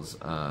chemicals,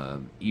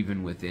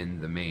 even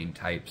within the main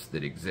types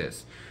that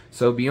exist.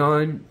 So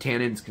beyond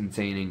tannins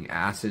containing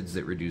acids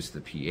that reduce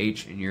the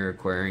pH in your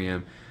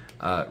aquarium,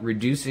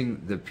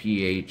 reducing the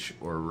pH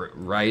or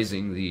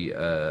raising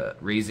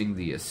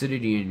the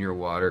acidity in your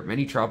water,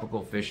 many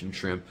tropical fish and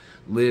shrimp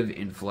live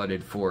in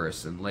flooded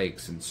forests and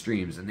lakes and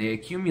streams, and they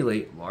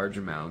accumulate large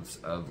amounts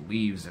of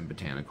leaves and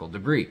botanical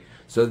debris.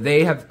 So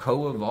they have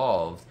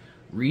co-evolved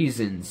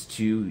reasons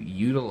to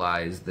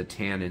utilize the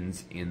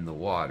tannins in the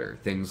water.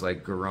 Things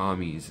like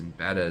gouramis and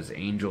bettas,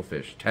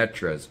 angelfish,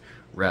 tetras,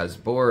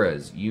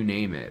 rasboras, you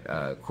name it,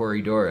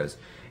 corydoras.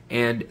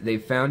 And they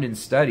found in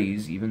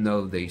studies, even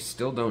though they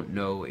still don't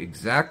know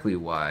exactly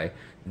why,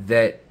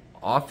 that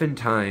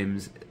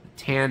oftentimes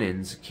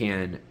tannins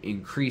can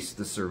increase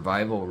the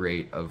survival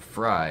rate of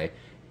fry,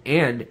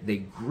 and they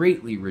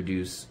greatly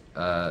reduce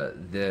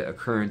the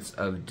occurrence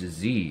of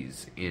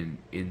disease in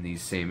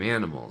these same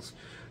animals.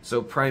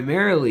 So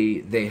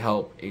primarily, they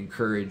help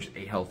encourage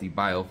a healthy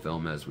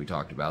biofilm, as we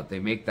talked about. They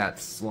make that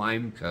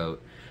slime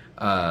coat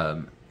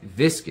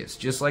viscous,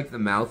 just like the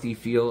mouthy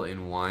feel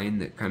in wine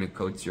that kind of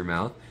coats your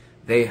mouth.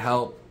 They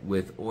help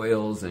with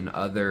oils and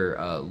other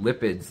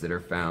lipids that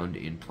are found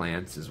in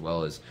plants, as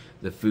well as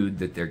the food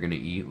that they're going to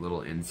eat,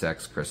 little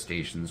insects,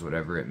 crustaceans,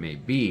 whatever it may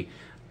be.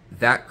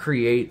 That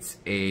creates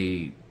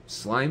a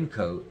slime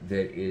coat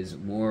that is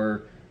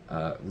more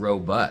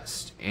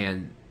robust,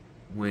 and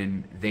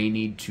when they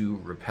need to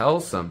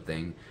repel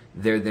something,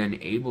 they're then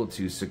able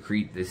to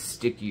secrete this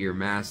stickier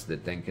mass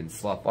that then can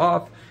slough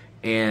off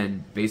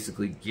and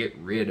basically get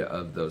rid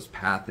of those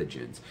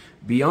pathogens.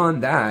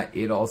 Beyond that,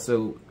 it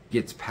also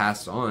gets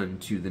passed on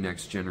to the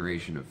next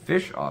generation of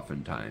fish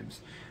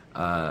oftentimes.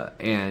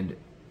 And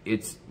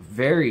it's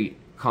very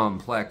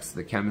complex,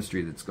 the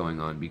chemistry that's going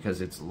on,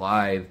 because it's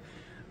live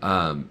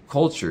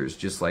cultures,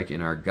 just like in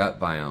our gut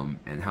biome,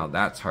 and how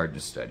that's hard to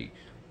study.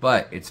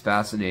 But it's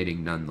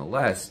fascinating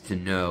nonetheless to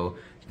know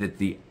that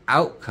the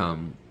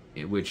outcome,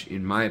 which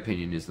in my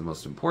opinion is the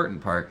most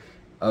important part,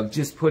 of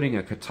just putting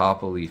a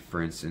catappa leaf,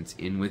 for instance,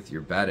 in with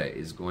your betta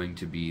is going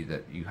to be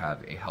that you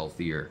have a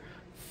healthier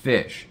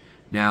fish.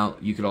 Now,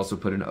 you could also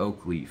put an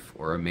oak leaf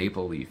or a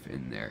maple leaf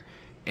in there,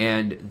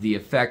 and the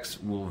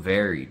effects will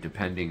vary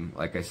depending,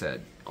 like I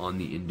said, on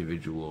the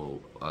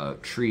individual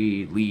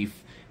tree,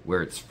 leaf,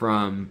 where it's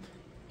from,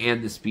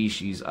 and the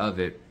species of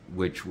it,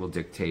 which will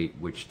dictate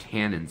which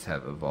tannins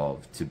have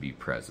evolved to be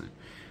present.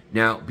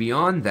 Now,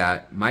 beyond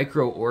that,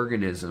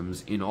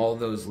 microorganisms in all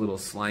those little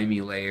slimy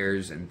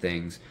layers and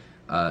things,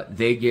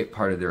 they get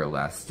part of their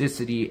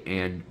elasticity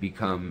and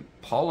become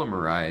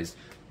polymerized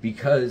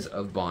because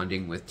of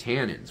bonding with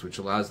tannins, which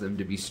allows them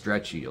to be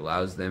stretchy,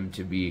 allows them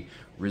to be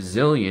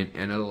resilient,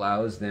 and it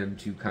allows them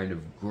to kind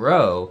of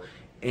grow.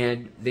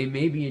 And they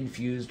may be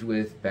infused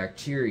with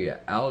bacteria,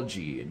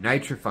 algae,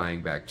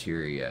 nitrifying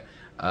bacteria,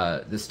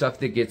 the stuff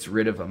that gets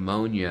rid of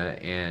ammonia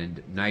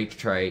and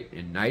nitrite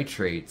and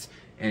nitrates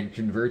and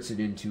converts it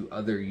into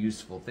other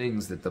useful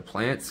things that the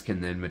plants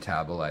can then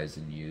metabolize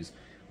and use.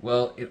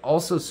 Well, it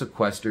also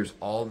sequesters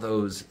all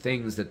those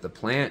things that the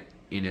plant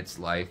in its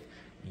life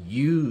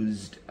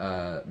used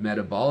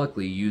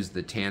metabolically, used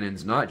the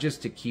tannins not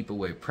just to keep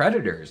away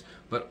predators,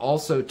 but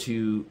also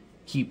to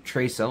keep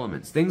trace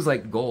elements. Things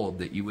like gold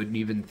that you wouldn't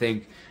even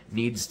think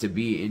needs to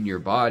be in your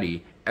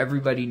body.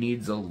 Everybody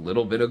needs a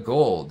little bit of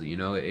gold. You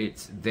know,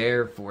 it's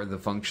there for the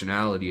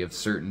functionality of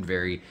certain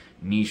very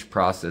niche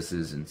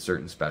processes and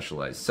certain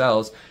specialized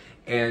cells.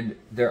 And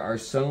there are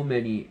so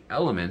many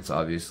elements,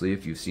 obviously,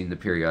 if you've seen the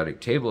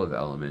periodic table of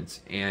elements,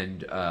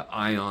 and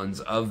ions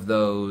of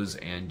those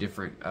and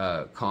different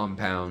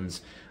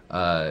compounds.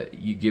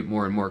 You get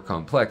more and more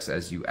complex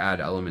as you add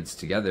elements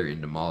together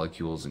into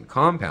molecules and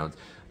compounds.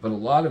 But a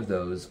lot of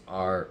those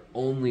are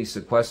only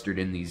sequestered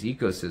in these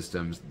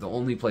ecosystems. The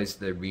only place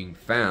they're being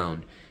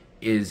found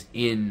is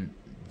in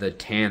the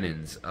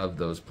tannins of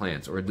those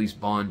plants, or at least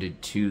bonded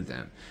to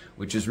them,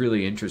 which is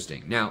really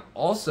interesting. Now,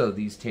 also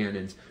these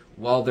tannins,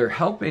 while they're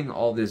helping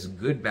all this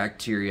good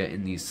bacteria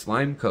in these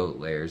slime coat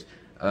layers,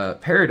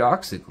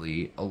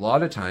 paradoxically, a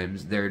lot of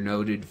times they're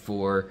noted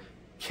for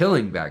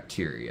killing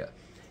bacteria.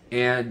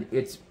 And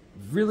it's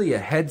really a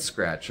head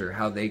scratcher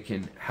how they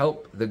can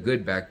help the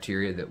good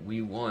bacteria that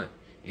we want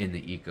in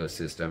the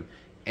ecosystem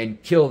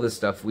and kill the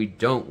stuff we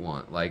don't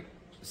want, like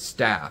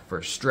staph or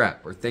strep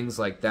or things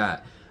like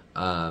that.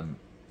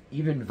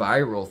 Even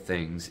viral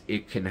things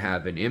it can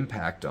have an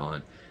impact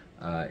on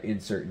in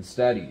certain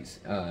studies,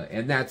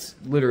 and that's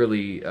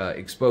literally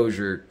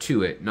exposure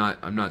to it.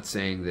 I'm not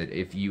saying that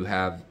if you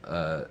have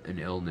an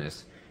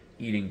illness,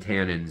 eating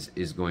tannins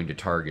is going to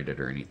target it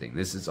or anything.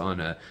 This is on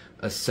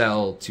a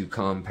cell to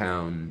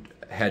compound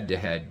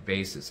head-to-head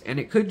basis, and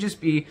it could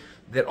just be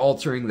that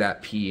altering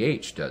that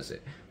pH does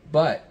it.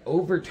 But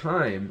over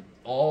time,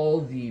 all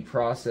the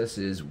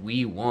processes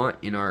we want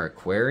in our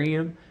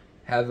aquarium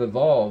have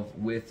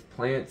evolved with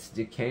plants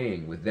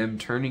decaying, with them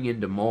turning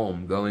into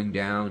mulm, going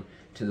down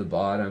to the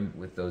bottom,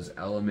 with those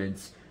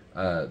elements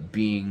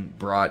being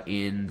brought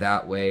in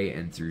that way,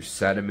 and through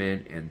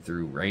sediment and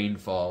through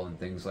rainfall and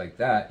things like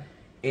that.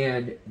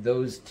 And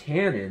those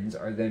tannins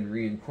are then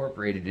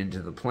reincorporated into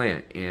the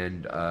plant,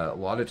 and a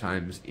lot of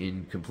times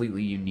in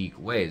completely unique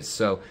ways.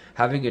 So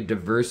having a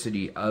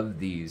diversity of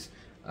these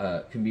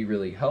can be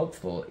really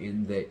helpful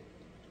in that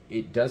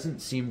it doesn't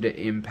seem to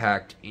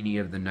impact any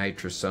of the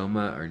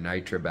nitrosoma or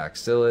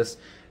nitrobacillus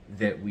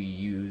that we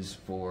use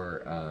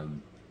for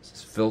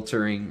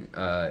filtering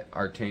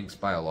our tanks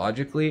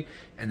biologically,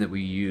 and that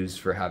we use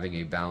for having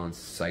a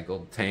balanced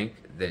cycle tank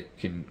that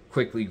can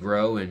quickly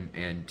grow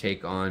and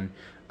take on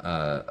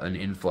an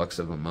influx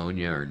of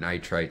ammonia or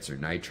nitrites or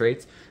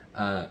nitrates.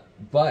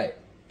 But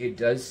it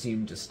does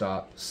seem to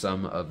stop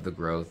some of the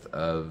growth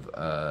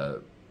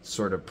of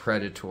sort of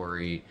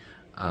predatory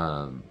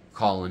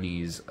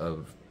colonies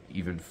of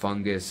even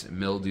fungus,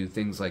 mildew,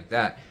 things like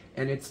that.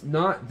 And it's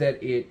not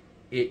that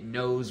it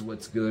knows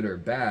what's good or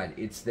bad,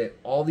 it's that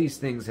all these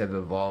things have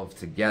evolved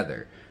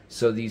together.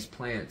 So these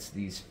plants,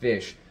 these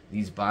fish,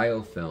 these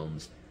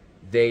biofilms,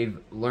 they've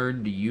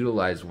learned to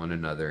utilize one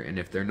another, and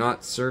if they're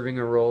not serving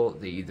a role,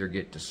 they either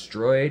get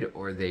destroyed,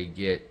 or they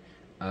get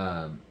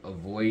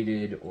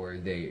avoided, or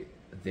they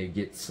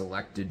get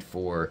selected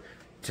for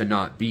to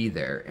not be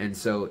there. And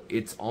so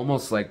it's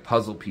almost like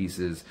puzzle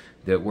pieces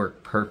that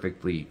work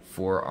perfectly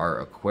for our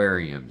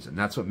aquariums, and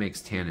that's what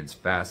makes tannins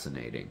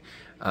fascinating.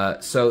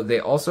 So they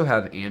also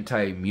have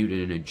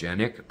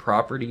anti-mutagenic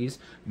properties,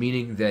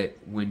 meaning that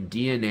when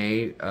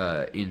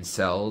DNA in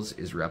cells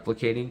is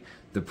replicating,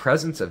 the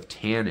presence of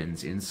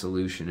tannins in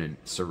solution in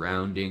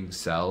surrounding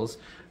cells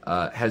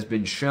has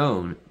been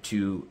shown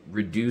to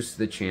reduce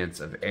the chance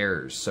of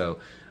errors. So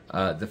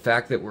the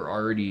fact that we're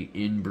already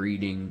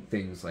inbreeding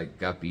things like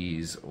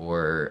guppies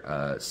or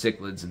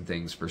cichlids and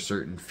things for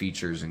certain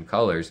features and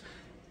colors,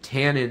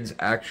 tannins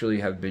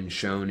actually have been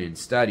shown in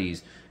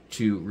studies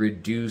to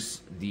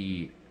reduce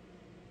the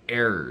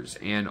errors.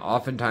 And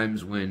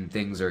oftentimes when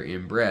things are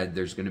inbred,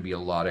 there's going to be a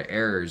lot of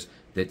errors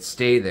that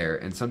stay there,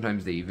 and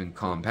sometimes they even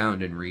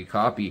compound and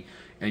recopy,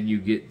 and you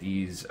get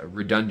these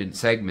redundant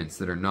segments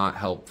that are not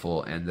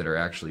helpful and that are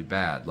actually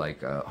bad,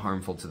 like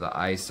harmful to the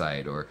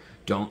eyesight, or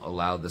don't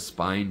allow the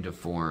spine to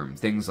form,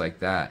 things like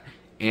that.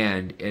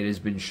 And it has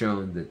been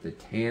shown that the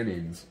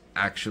tannins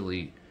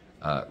actually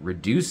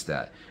reduce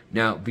that.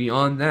 Now,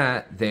 beyond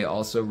that, they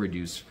also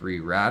reduce free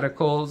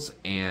radicals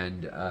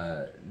and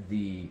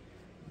the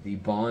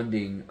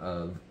bonding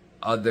of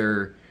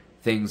other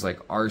things like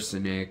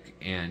arsenic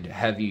and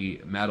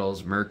heavy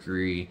metals,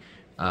 mercury,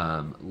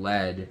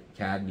 lead,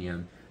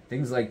 cadmium,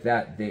 things like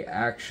that. They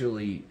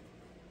actually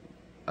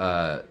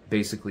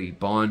basically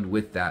bond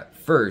with that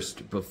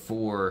first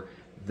before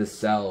the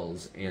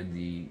cells and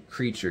the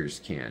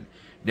creatures can.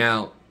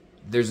 Now,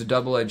 there's a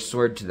double-edged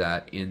sword to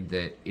that, in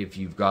that if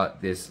you've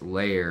got this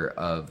layer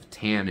of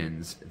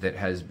tannins that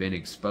has been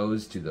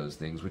exposed to those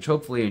things, which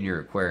hopefully in your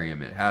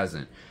aquarium it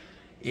hasn't,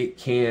 it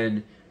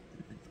can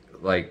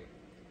like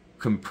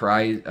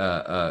compress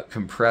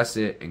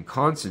it and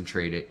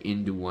concentrate it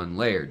into one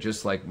layer,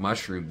 just like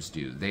mushrooms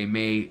do. They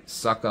may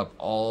suck up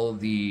all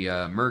the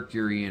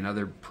mercury and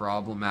other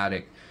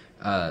problematic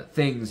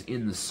things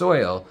in the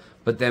soil,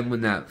 but then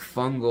when that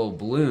fungal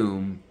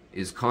bloom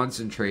is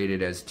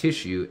concentrated as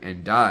tissue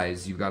and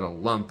dies, you've got a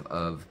lump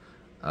of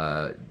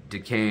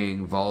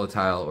decaying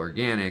volatile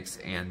organics,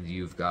 and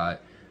you've got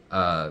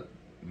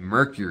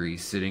mercury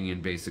sitting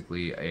in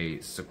basically a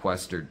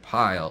sequestered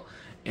pile.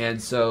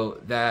 And so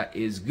that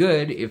is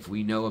good if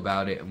we know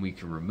about it and we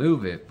can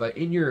remove it. But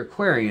in your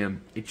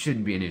aquarium, it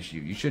shouldn't be an issue.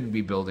 You shouldn't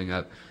be building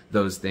up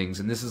those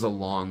things. And this is a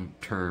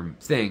long-term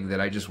thing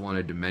that I just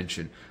wanted to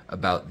mention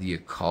about the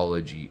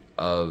ecology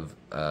of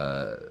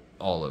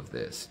all of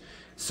this.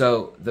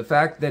 So the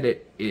fact that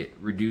it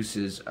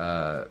reduces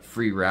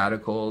free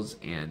radicals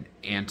and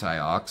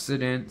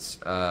antioxidants,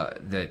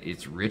 that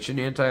it's rich in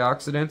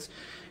antioxidants,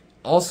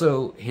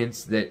 also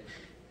hints that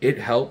It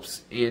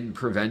helps in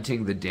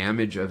preventing the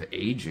damage of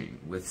aging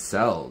with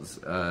cells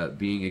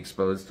being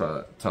exposed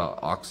to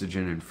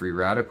oxygen and free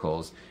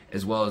radicals,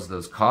 as well as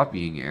those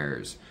copying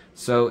errors.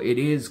 So it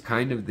is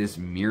kind of this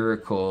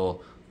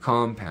miracle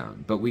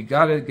compound. But we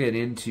got to get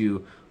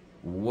into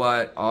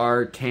what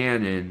are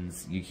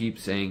tannins. You keep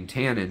saying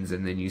tannins,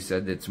 and then you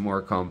said it's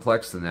more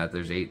complex than that.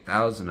 There's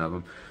 8,000 of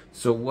them.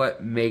 So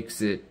what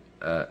makes it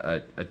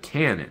a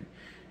tannin?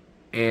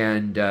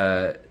 And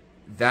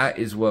that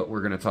is what we're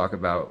going to talk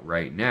about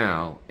right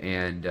now.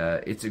 And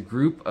it's a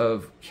group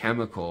of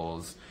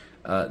chemicals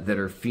that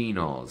are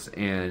phenols,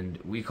 and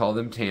we call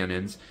them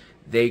tannins.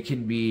 They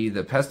can be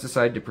the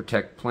pesticide to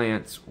protect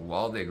plants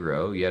while they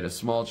grow, yet a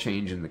small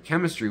change in the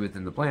chemistry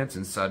within the plants,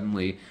 and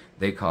suddenly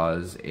they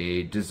cause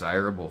a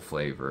desirable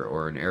flavor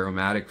or an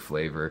aromatic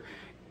flavor,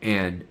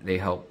 and they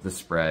help the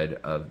spread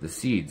of the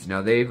seeds.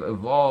 Now, they've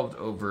evolved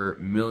over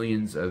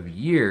millions of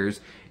years,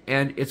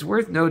 and it's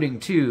worth noting,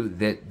 too,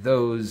 that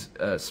those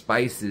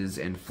spices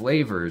and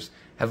flavors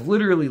have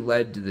literally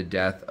led to the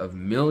death of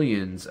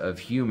millions of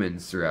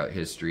humans throughout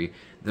history.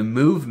 The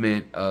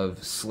movement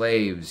of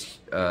slaves,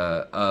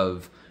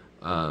 of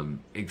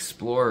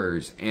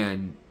explorers,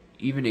 and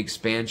even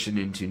expansion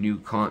into new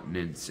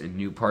continents and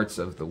new parts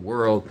of the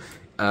world,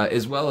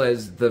 as well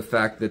as the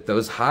fact that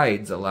those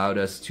hides allowed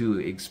us to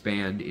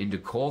expand into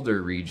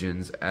colder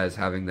regions as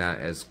having that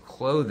as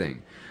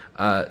clothing.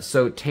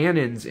 So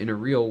tannins, in a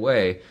real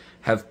way,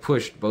 have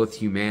pushed both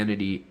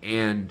humanity,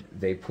 and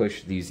they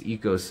push these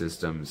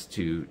ecosystems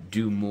to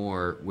do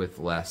more with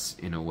less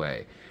in a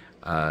way.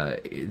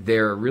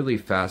 They're a really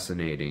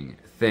fascinating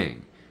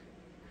thing.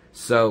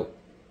 So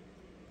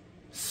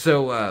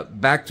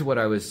back to what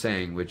I was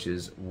saying, which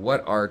is,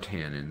 what are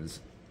tannins?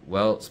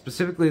 Well,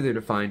 specifically, they're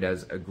defined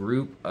as a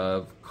group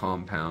of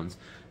compounds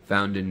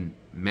found in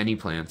many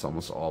plants,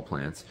 almost all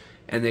plants,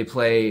 and they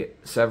play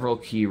several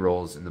key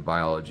roles in the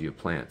biology of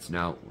plants.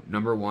 Now,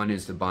 number one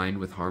is to bind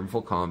with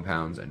harmful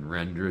compounds and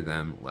render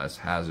them less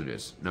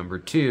hazardous. Number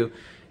two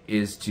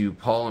is to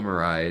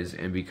polymerize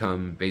and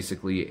become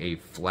basically a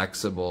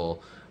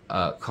flexible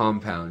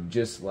compound,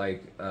 just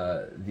like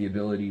the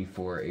ability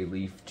for a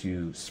leaf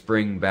to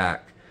spring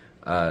back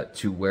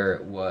to where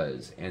it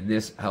was. And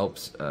this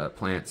helps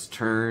plants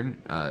turn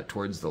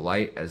towards the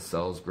light as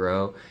cells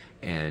grow,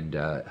 and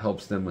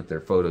helps them with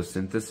their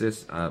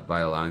photosynthesis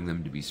by allowing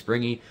them to be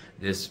springy.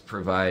 This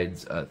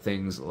provides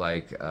things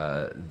like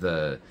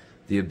the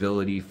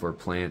ability for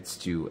plants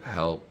to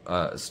help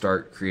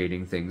start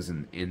creating things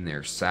in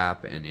their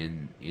sap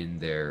and in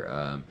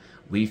their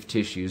leaf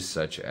tissues,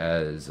 such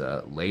as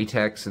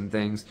latex and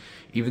things.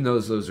 Even though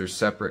those are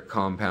separate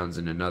compounds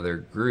in another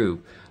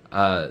group,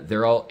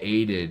 they're all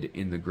aided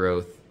in the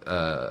growth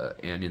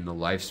and in the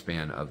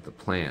lifespan of the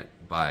plant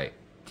by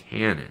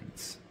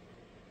tannins.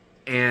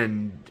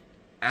 And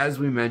as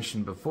we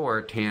mentioned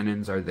before,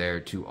 tannins are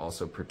there to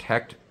also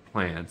protect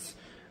plants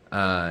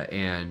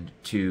and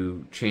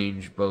to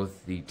change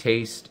both the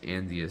taste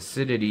and the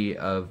acidity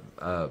of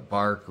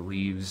bark,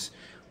 leaves,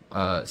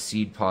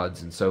 seed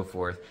pods, and so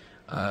forth,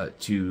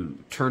 to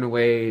turn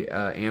away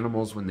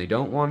animals when they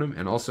don't want them,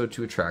 and also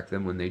to attract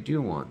them when they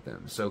do want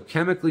them. So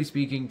chemically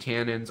speaking,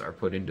 tannins are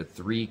put into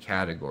three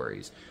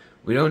categories.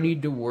 We don't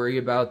need to worry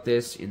about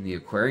this in the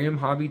aquarium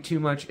hobby too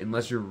much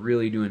unless you're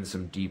really doing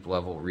some deep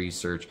level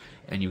research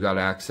and you've got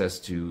access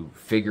to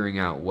figuring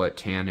out what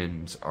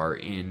tannins are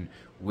in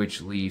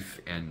which leaf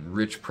and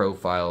rich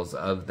profiles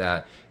of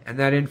that. And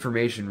that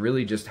information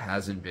really just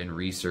hasn't been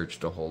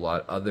researched a whole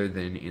lot, other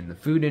than in the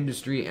food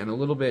industry and a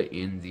little bit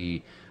in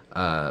the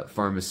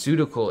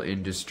pharmaceutical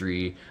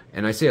industry.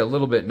 And I say a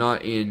little bit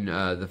not in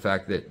the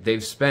fact that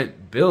they've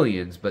spent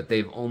billions, but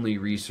they've only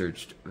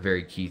researched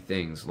very key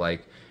things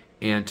like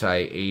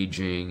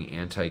anti-aging,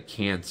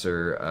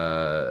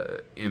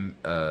 anti-cancer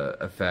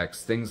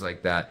effects, things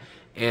like that.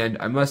 And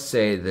I must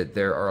say that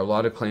there are a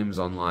lot of claims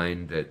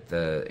online that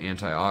the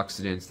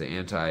antioxidants, the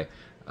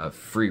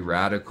anti-free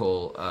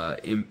radical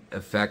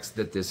effects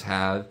that this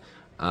have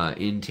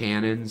in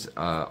tannins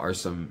are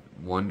some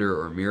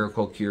wonder or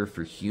miracle cure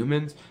for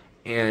humans.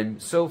 And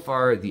so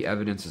far, the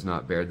evidence has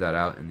not bared that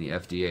out, and the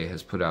FDA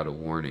has put out a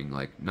warning,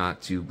 like,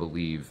 not to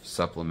believe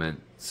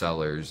supplement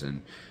sellers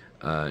and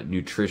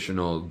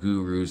nutritional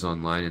gurus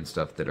online and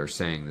stuff that are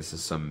saying this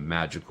is some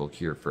magical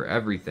cure for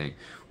everything.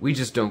 We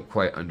just don't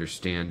quite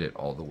understand it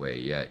all the way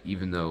yet,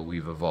 even though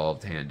we've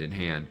evolved hand in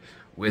hand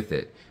with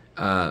it.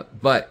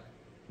 But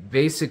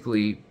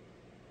basically,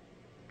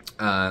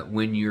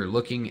 when you're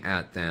looking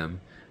at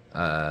them,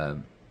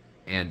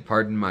 and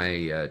pardon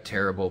my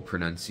terrible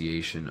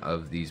pronunciation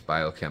of these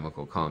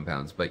biochemical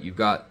compounds, but you've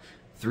got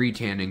three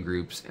tannin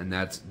groups, and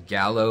that's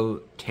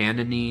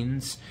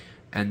gallotannins,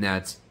 and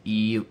that's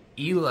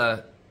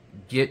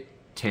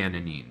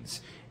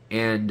elagitannins,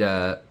 and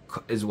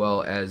as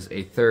well as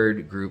a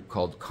third group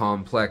called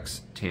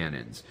complex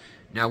tannins.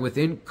 Now,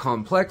 within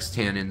complex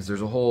tannins,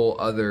 there's a whole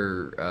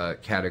other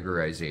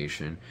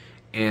categorization,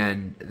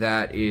 and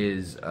that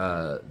is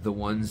the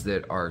ones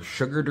that are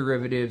sugar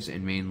derivatives,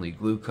 and mainly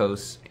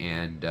glucose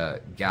and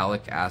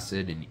gallic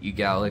acid and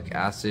egalic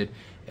acid,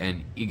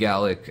 and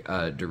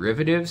egalic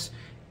derivatives,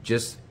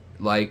 just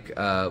like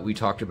we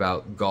talked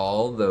about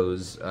gall,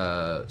 those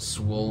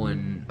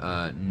swollen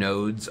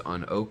nodes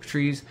on oak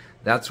trees.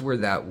 That's where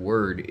that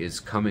word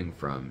is coming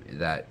from,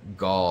 that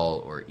gall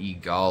or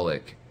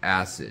egalic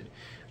acid.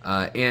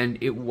 And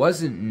it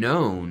wasn't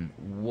known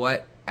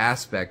what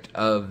aspect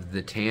of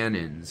the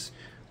tannins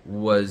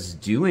was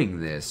doing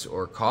this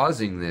or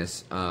causing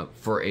this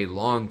for a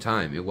long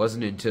time. It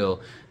wasn't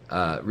until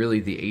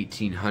really the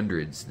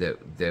 1800s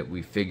that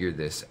we figured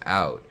this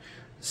out.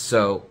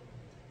 So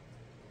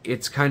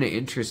it's kind of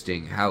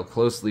interesting how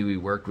closely we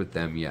worked with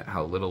them, yet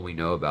how little we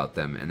know about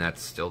them, and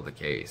that's still the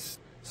case.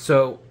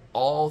 So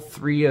all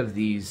three of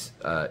these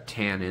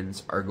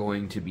tannins are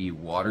going to be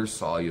water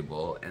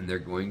soluble, and they're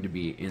going to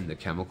be in the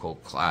chemical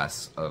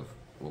class of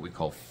what we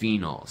call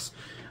phenols.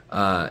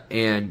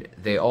 And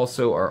they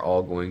also are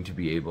all going to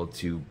be able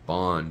to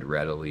bond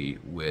readily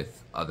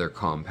with other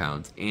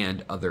compounds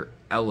and other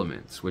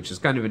elements, which is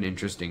kind of an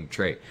interesting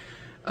trait.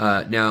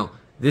 Now,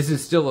 this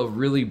is still a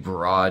really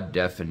broad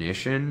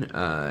definition,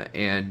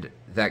 and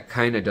that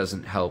kind of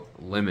doesn't help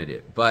limit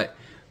it. But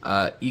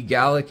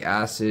egalic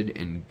acid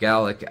and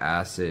gallic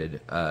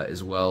acid,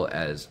 as well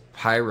as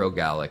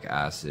pyrogallic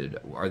acid,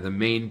 are the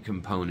main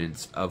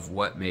components of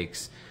what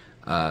makes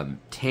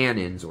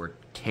tannins or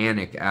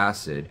tannic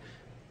acid.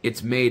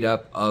 It's made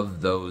up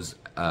of those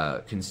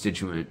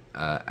constituent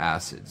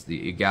acids,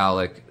 the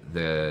egalic,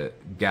 the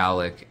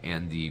gallic,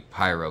 and the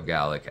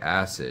pyrogallic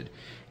acid.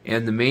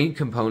 And the main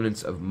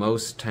components of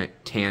most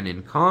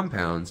tannin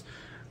compounds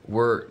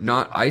were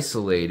not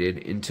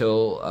isolated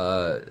until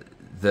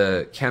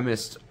the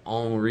chemist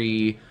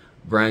Henri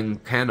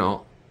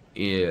Brancagnot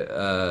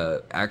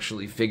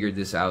actually figured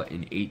this out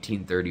in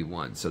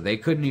 1831. So they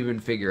couldn't even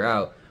figure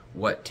out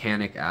what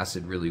tannic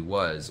acid really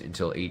was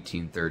until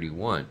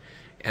 1831.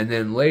 And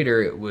then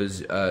later it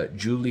was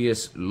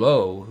Julius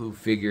Lowe who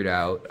figured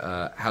out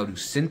how to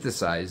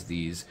synthesize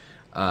these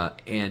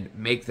and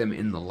make them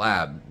in the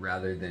lab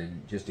rather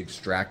than just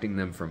extracting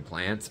them from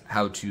plants,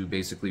 how to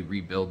basically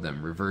rebuild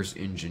them, reverse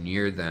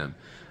engineer them.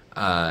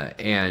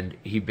 And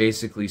he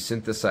basically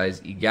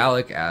synthesized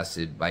egalic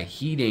acid by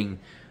heating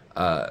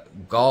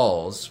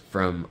galls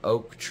from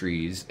oak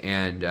trees,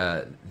 and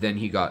then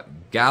he got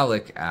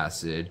gallic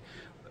acid,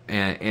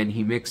 and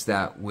he mixed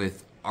that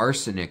with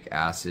arsenic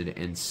acid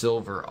and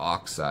silver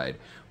oxide,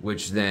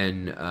 which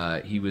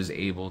then he was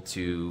able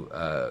to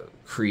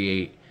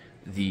create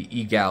the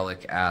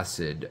egalic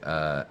acid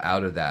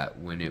out of that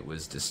when it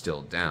was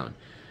distilled down.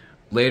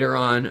 Later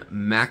on,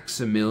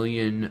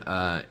 Maximilian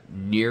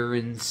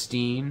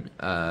Nierenstein,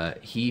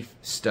 he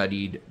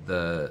studied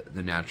the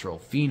natural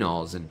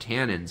phenols and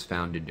tannins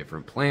found in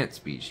different plant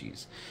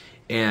species.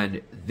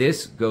 And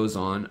this goes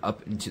on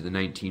up into the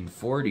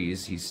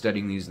 1940s. He's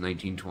studying these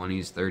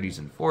 1920s, 30s,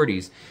 and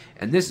 40s.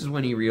 And this is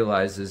when he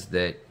realizes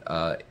that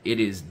it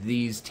is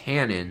these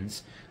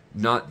tannins,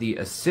 not the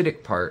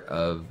acidic part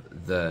of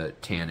the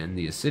tannin,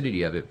 the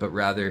acidity of it, but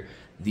rather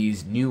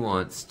these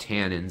nuanced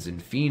tannins and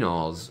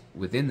phenols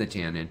within the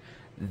tannin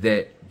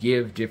that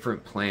give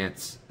different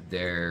plants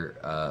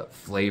their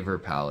flavor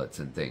palettes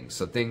and things.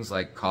 So things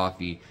like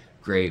coffee,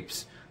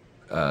 grapes,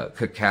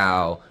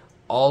 cacao,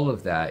 all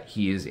of that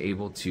he is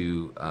able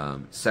to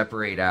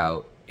separate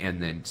out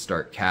and then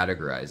start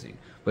categorizing.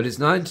 But it's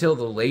not until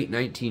the late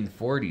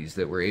 1940s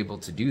that we're able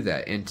to do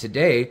that. And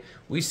today,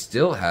 we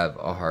still have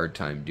a hard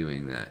time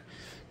doing that.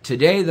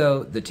 Today,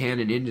 though, the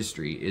tannin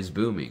industry is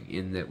booming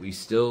in that we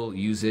still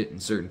use it in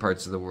certain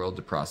parts of the world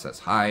to process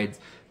hides,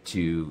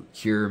 to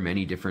cure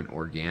many different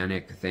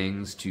organic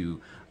things,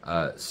 to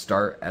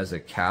start as a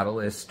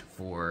catalyst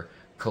for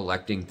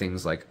collecting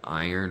things like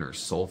iron or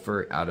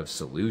sulfur out of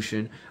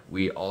solution.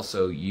 We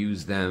also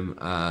use them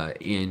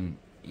in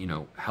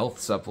health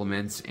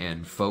supplements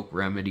and folk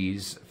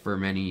remedies for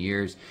many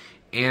years.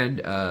 And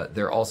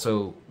they're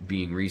also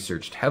being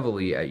researched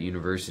heavily at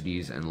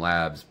universities and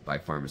labs by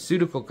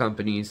pharmaceutical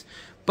companies,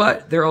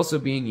 but they're also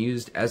being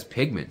used as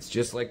pigments.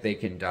 Just like they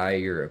can dye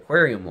your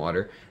aquarium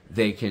water,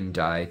 they can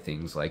dye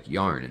things like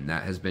yarn, and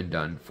that has been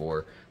done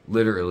for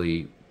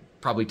literally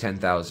probably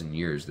 10,000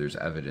 years. There's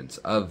evidence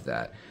of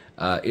that.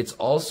 It's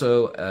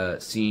also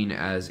seen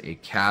as a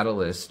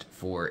catalyst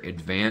for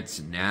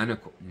advanced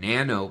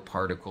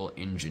nanoparticle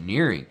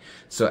engineering.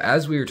 So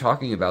as we were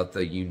talking about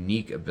the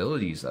unique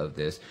abilities of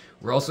this,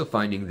 we're also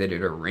finding that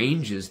it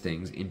arranges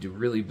things into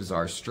really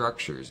bizarre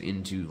structures,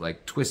 into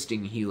like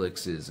twisting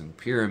helixes and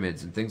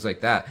pyramids and things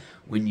like that.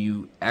 When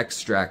you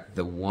extract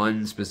the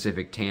one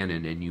specific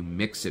tannin and you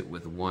mix it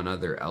with one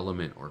other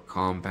element or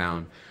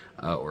compound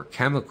or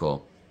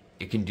chemical,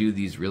 it can do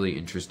these really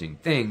interesting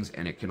things,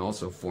 and it can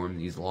also form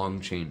these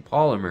long chain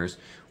polymers,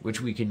 which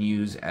we can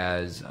use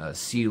as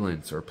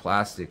sealants or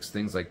plastics,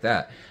 things like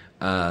that.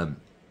 And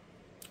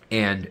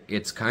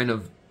it's kind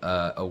of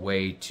a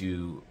way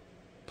to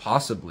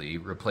possibly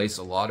replace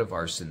a lot of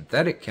our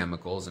synthetic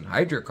chemicals and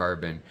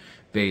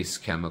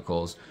hydrocarbon-based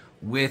chemicals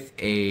with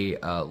a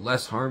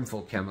less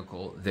harmful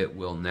chemical that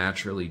will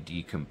naturally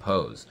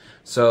decompose.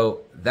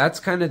 So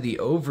that's kind of the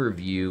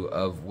overview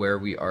of where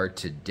we are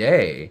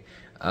today.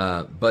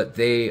 but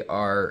they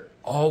are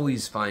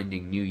always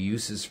finding new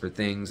uses for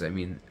things. I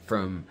mean,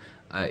 from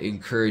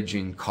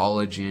encouraging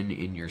collagen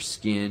in your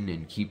skin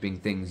and keeping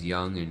things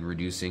young and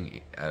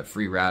reducing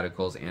free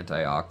radicals,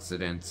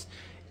 antioxidants,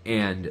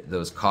 and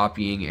those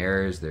copying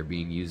errors. They're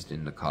being used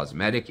in the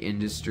cosmetic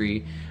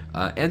industry,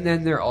 and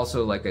then they're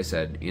also, like I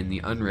said, in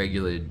the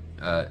unregulated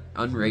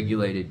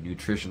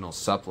nutritional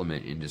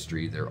supplement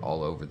industry. They're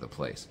all over the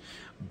place.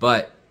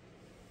 But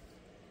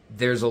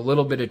there's a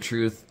little bit of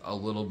truth, a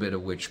little bit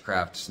of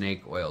witchcraft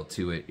snake oil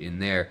to it in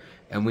there,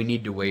 and we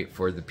need to wait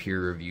for the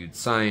peer-reviewed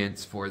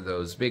science. For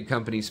those big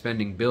companies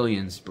spending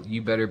billions,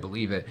 you better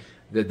believe it,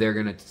 that they're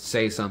going to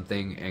say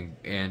something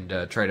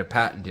and try to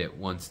patent it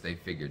once they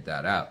figured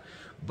that out.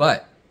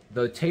 But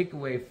the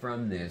takeaway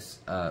from this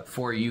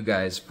for you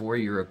guys, for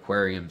your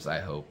aquariums,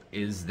 I hope,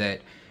 is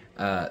that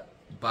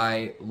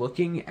by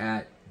looking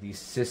at these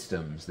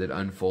systems that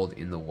unfold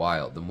in the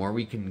wild, the more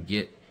we can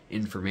get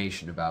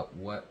information about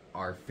what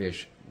our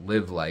fish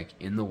live like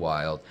in the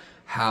wild,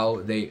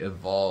 how they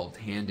evolved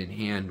hand in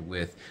hand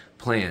with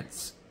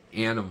plants,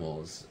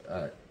 animals,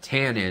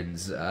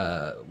 tannins,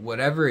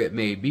 whatever it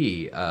may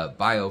be,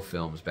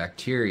 biofilms,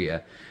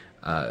 bacteria,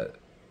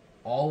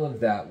 all of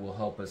that will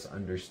help us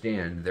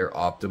understand their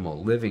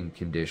optimal living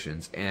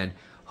conditions and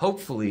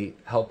hopefully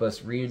help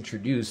us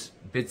reintroduce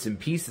bits and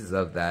pieces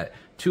of that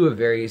to a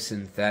very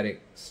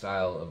synthetic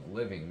style of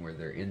living, where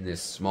they're in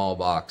this small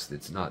box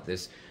that's not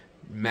this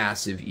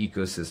massive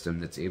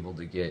ecosystem that's able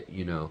to get,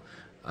 you know,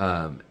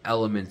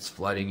 elements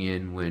flooding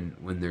in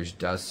when there's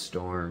dust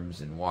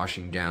storms and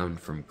washing down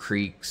from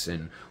creeks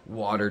and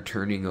water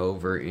turning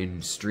over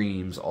in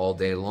streams all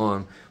day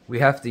long. We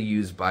have to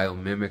use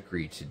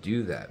biomimicry to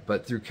do that.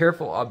 But through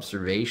careful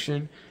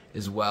observation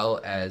as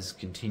well as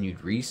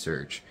continued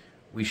research,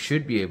 we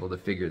should be able to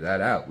figure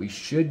that out. We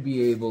should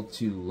be able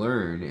to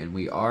learn, and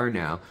we are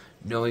now,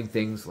 knowing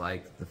things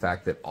like the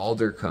fact that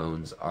alder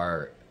cones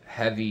are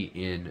heavy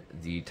in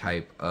the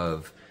type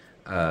of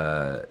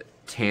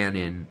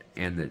tannin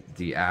and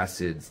the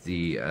acids,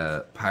 the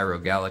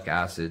pyrogallic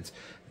acids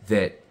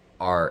that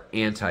are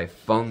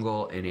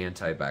antifungal and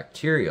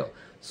antibacterial.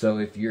 So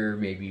if you're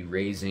maybe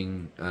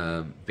raising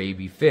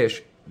baby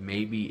fish,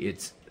 maybe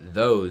it's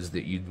those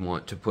that you'd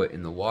want to put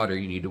in the water.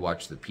 You need to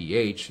watch the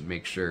pH and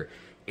make sure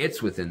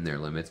it's within their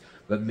limits.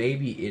 But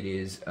maybe it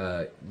is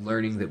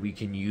learning that we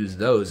can use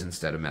those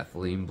instead of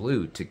methylene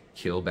blue to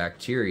kill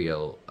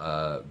bacterial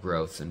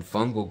growths and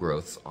fungal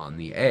growths on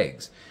the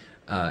eggs,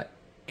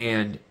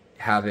 and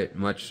have it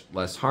much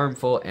less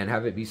harmful, and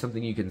have it be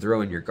something you can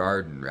throw in your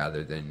garden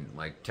rather than,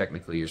 like,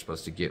 technically you're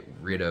supposed to get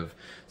rid of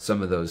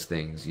some of those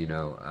things, you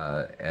know,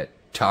 at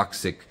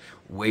toxic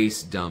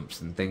waste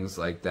dumps and things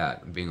like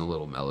that. I'm being a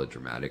little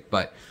melodramatic,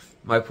 but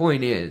my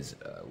point is,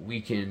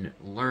 we can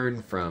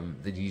learn from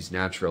these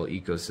natural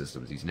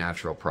ecosystems, these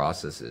natural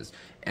processes,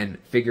 and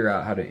figure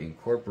out how to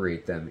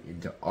incorporate them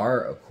into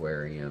our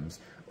aquariums.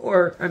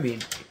 Or, I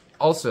mean,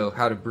 also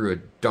how to brew a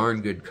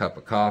darn good cup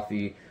of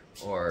coffee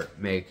or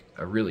make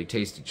a really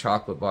tasty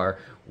chocolate bar.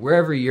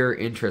 Wherever your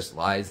interest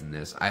lies in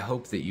this, I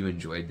hope that you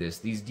enjoyed this.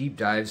 These deep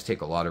dives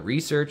take a lot of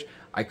research.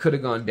 I could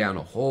have gone down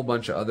a whole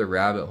bunch of other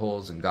rabbit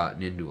holes and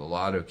gotten into a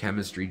lot of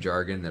chemistry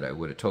jargon that I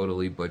would have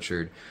totally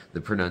butchered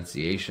the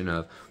pronunciation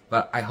of.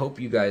 But I hope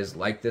you guys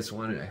like this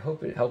one, and I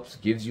hope it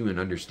gives you an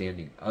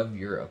understanding of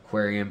your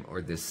aquarium,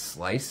 or this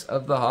slice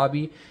of the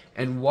hobby,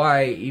 and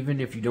why, even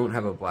if you don't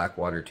have a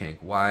Blackwater tank,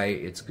 why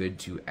it's good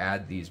to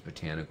add these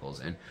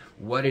botanicals, and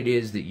what it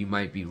is that you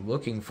might be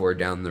looking for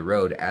down the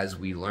road as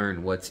we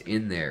learn what's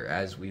in there,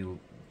 as we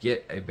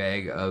get a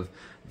bag of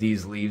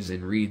these leaves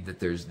and read that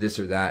there's this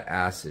or that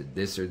acid,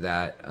 this or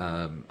that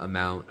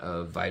amount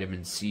of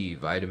vitamin C,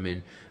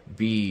 vitamin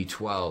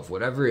B12,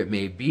 whatever it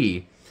may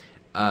be.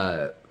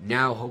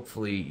 Now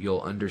hopefully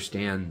you'll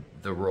understand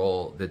the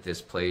role that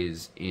this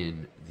plays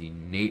in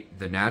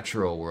the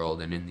natural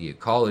world and in the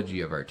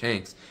ecology of our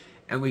tanks,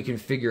 and we can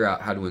figure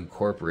out how to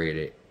incorporate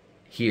it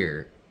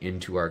here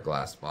into our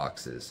glass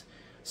boxes.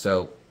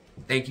 So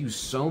thank you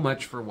so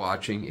much for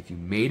watching. If you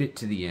made it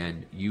to the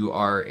end, you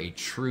are a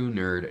true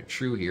nerd, a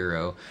true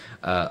hero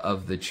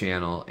of the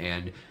channel,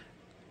 and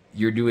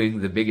you're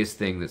doing the biggest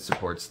thing that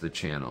supports the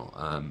channel.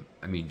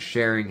 I mean,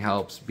 sharing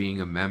helps.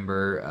 Being a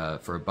member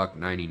for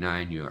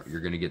 $1.99,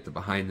 you're going to get the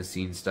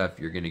behind-the-scenes stuff.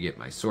 You're going to get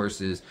my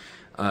sources,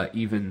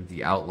 even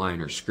the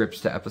outline or scripts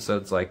to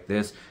episodes like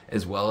this,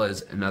 as well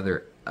as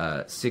another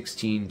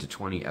 16 to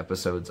 20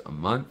 episodes a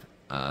month.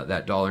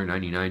 That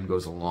 $1.99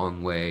 goes a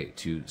long way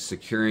to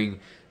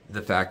securing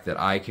the fact that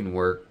I can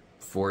work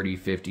 40,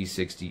 50,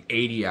 60,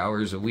 80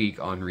 hours a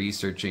week on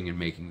researching and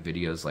making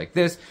videos like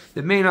this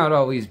that may not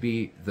always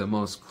be the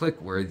most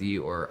click-worthy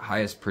or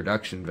highest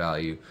production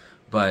value,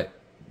 but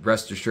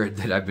rest assured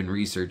that I've been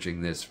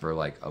researching this for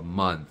like a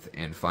month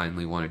and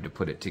finally wanted to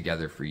put it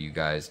together for you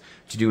guys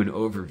to do an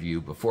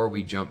overview before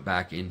we jump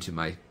back into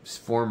my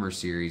former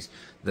series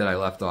that I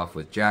left off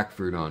with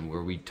jackfruit on,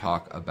 where we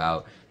talk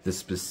about the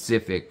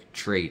specific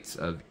traits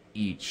of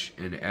each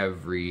and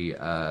every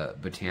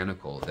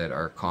botanical that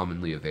are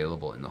commonly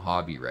available in the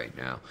hobby right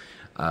now.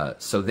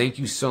 So thank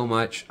you so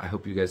much. I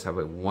hope you guys have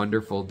a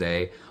wonderful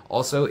day.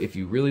 Also, if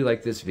you really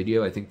like this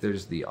video, I think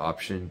there's the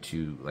option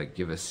to like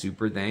give a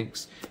super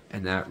thanks,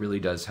 and that really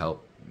does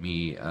help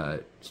me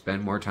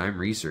spend more time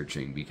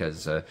researching,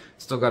 because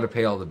still got to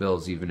pay all the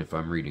bills even if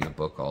I'm reading a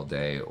book all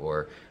day,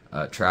 or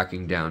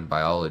tracking down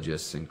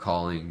biologists and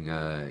calling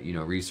you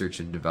know, research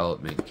and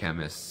development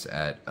chemists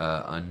at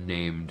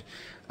unnamed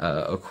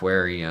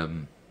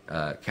aquarium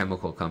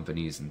chemical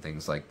companies and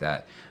things like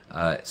that.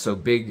 So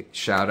big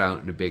shout out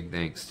and a big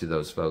thanks to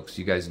those folks.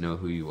 You guys know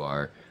who you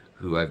are,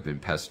 who I've been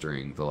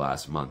pestering the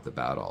last month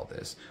about all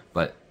this.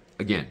 But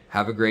again,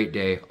 have a great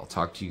day. I'll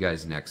talk to you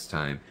guys next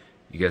time.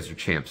 You guys are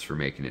champs for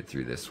making it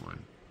through this one.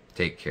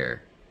 Take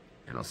care,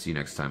 and I'll see you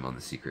next time on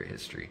The Secret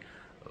History,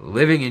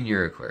 living in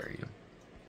your aquarium.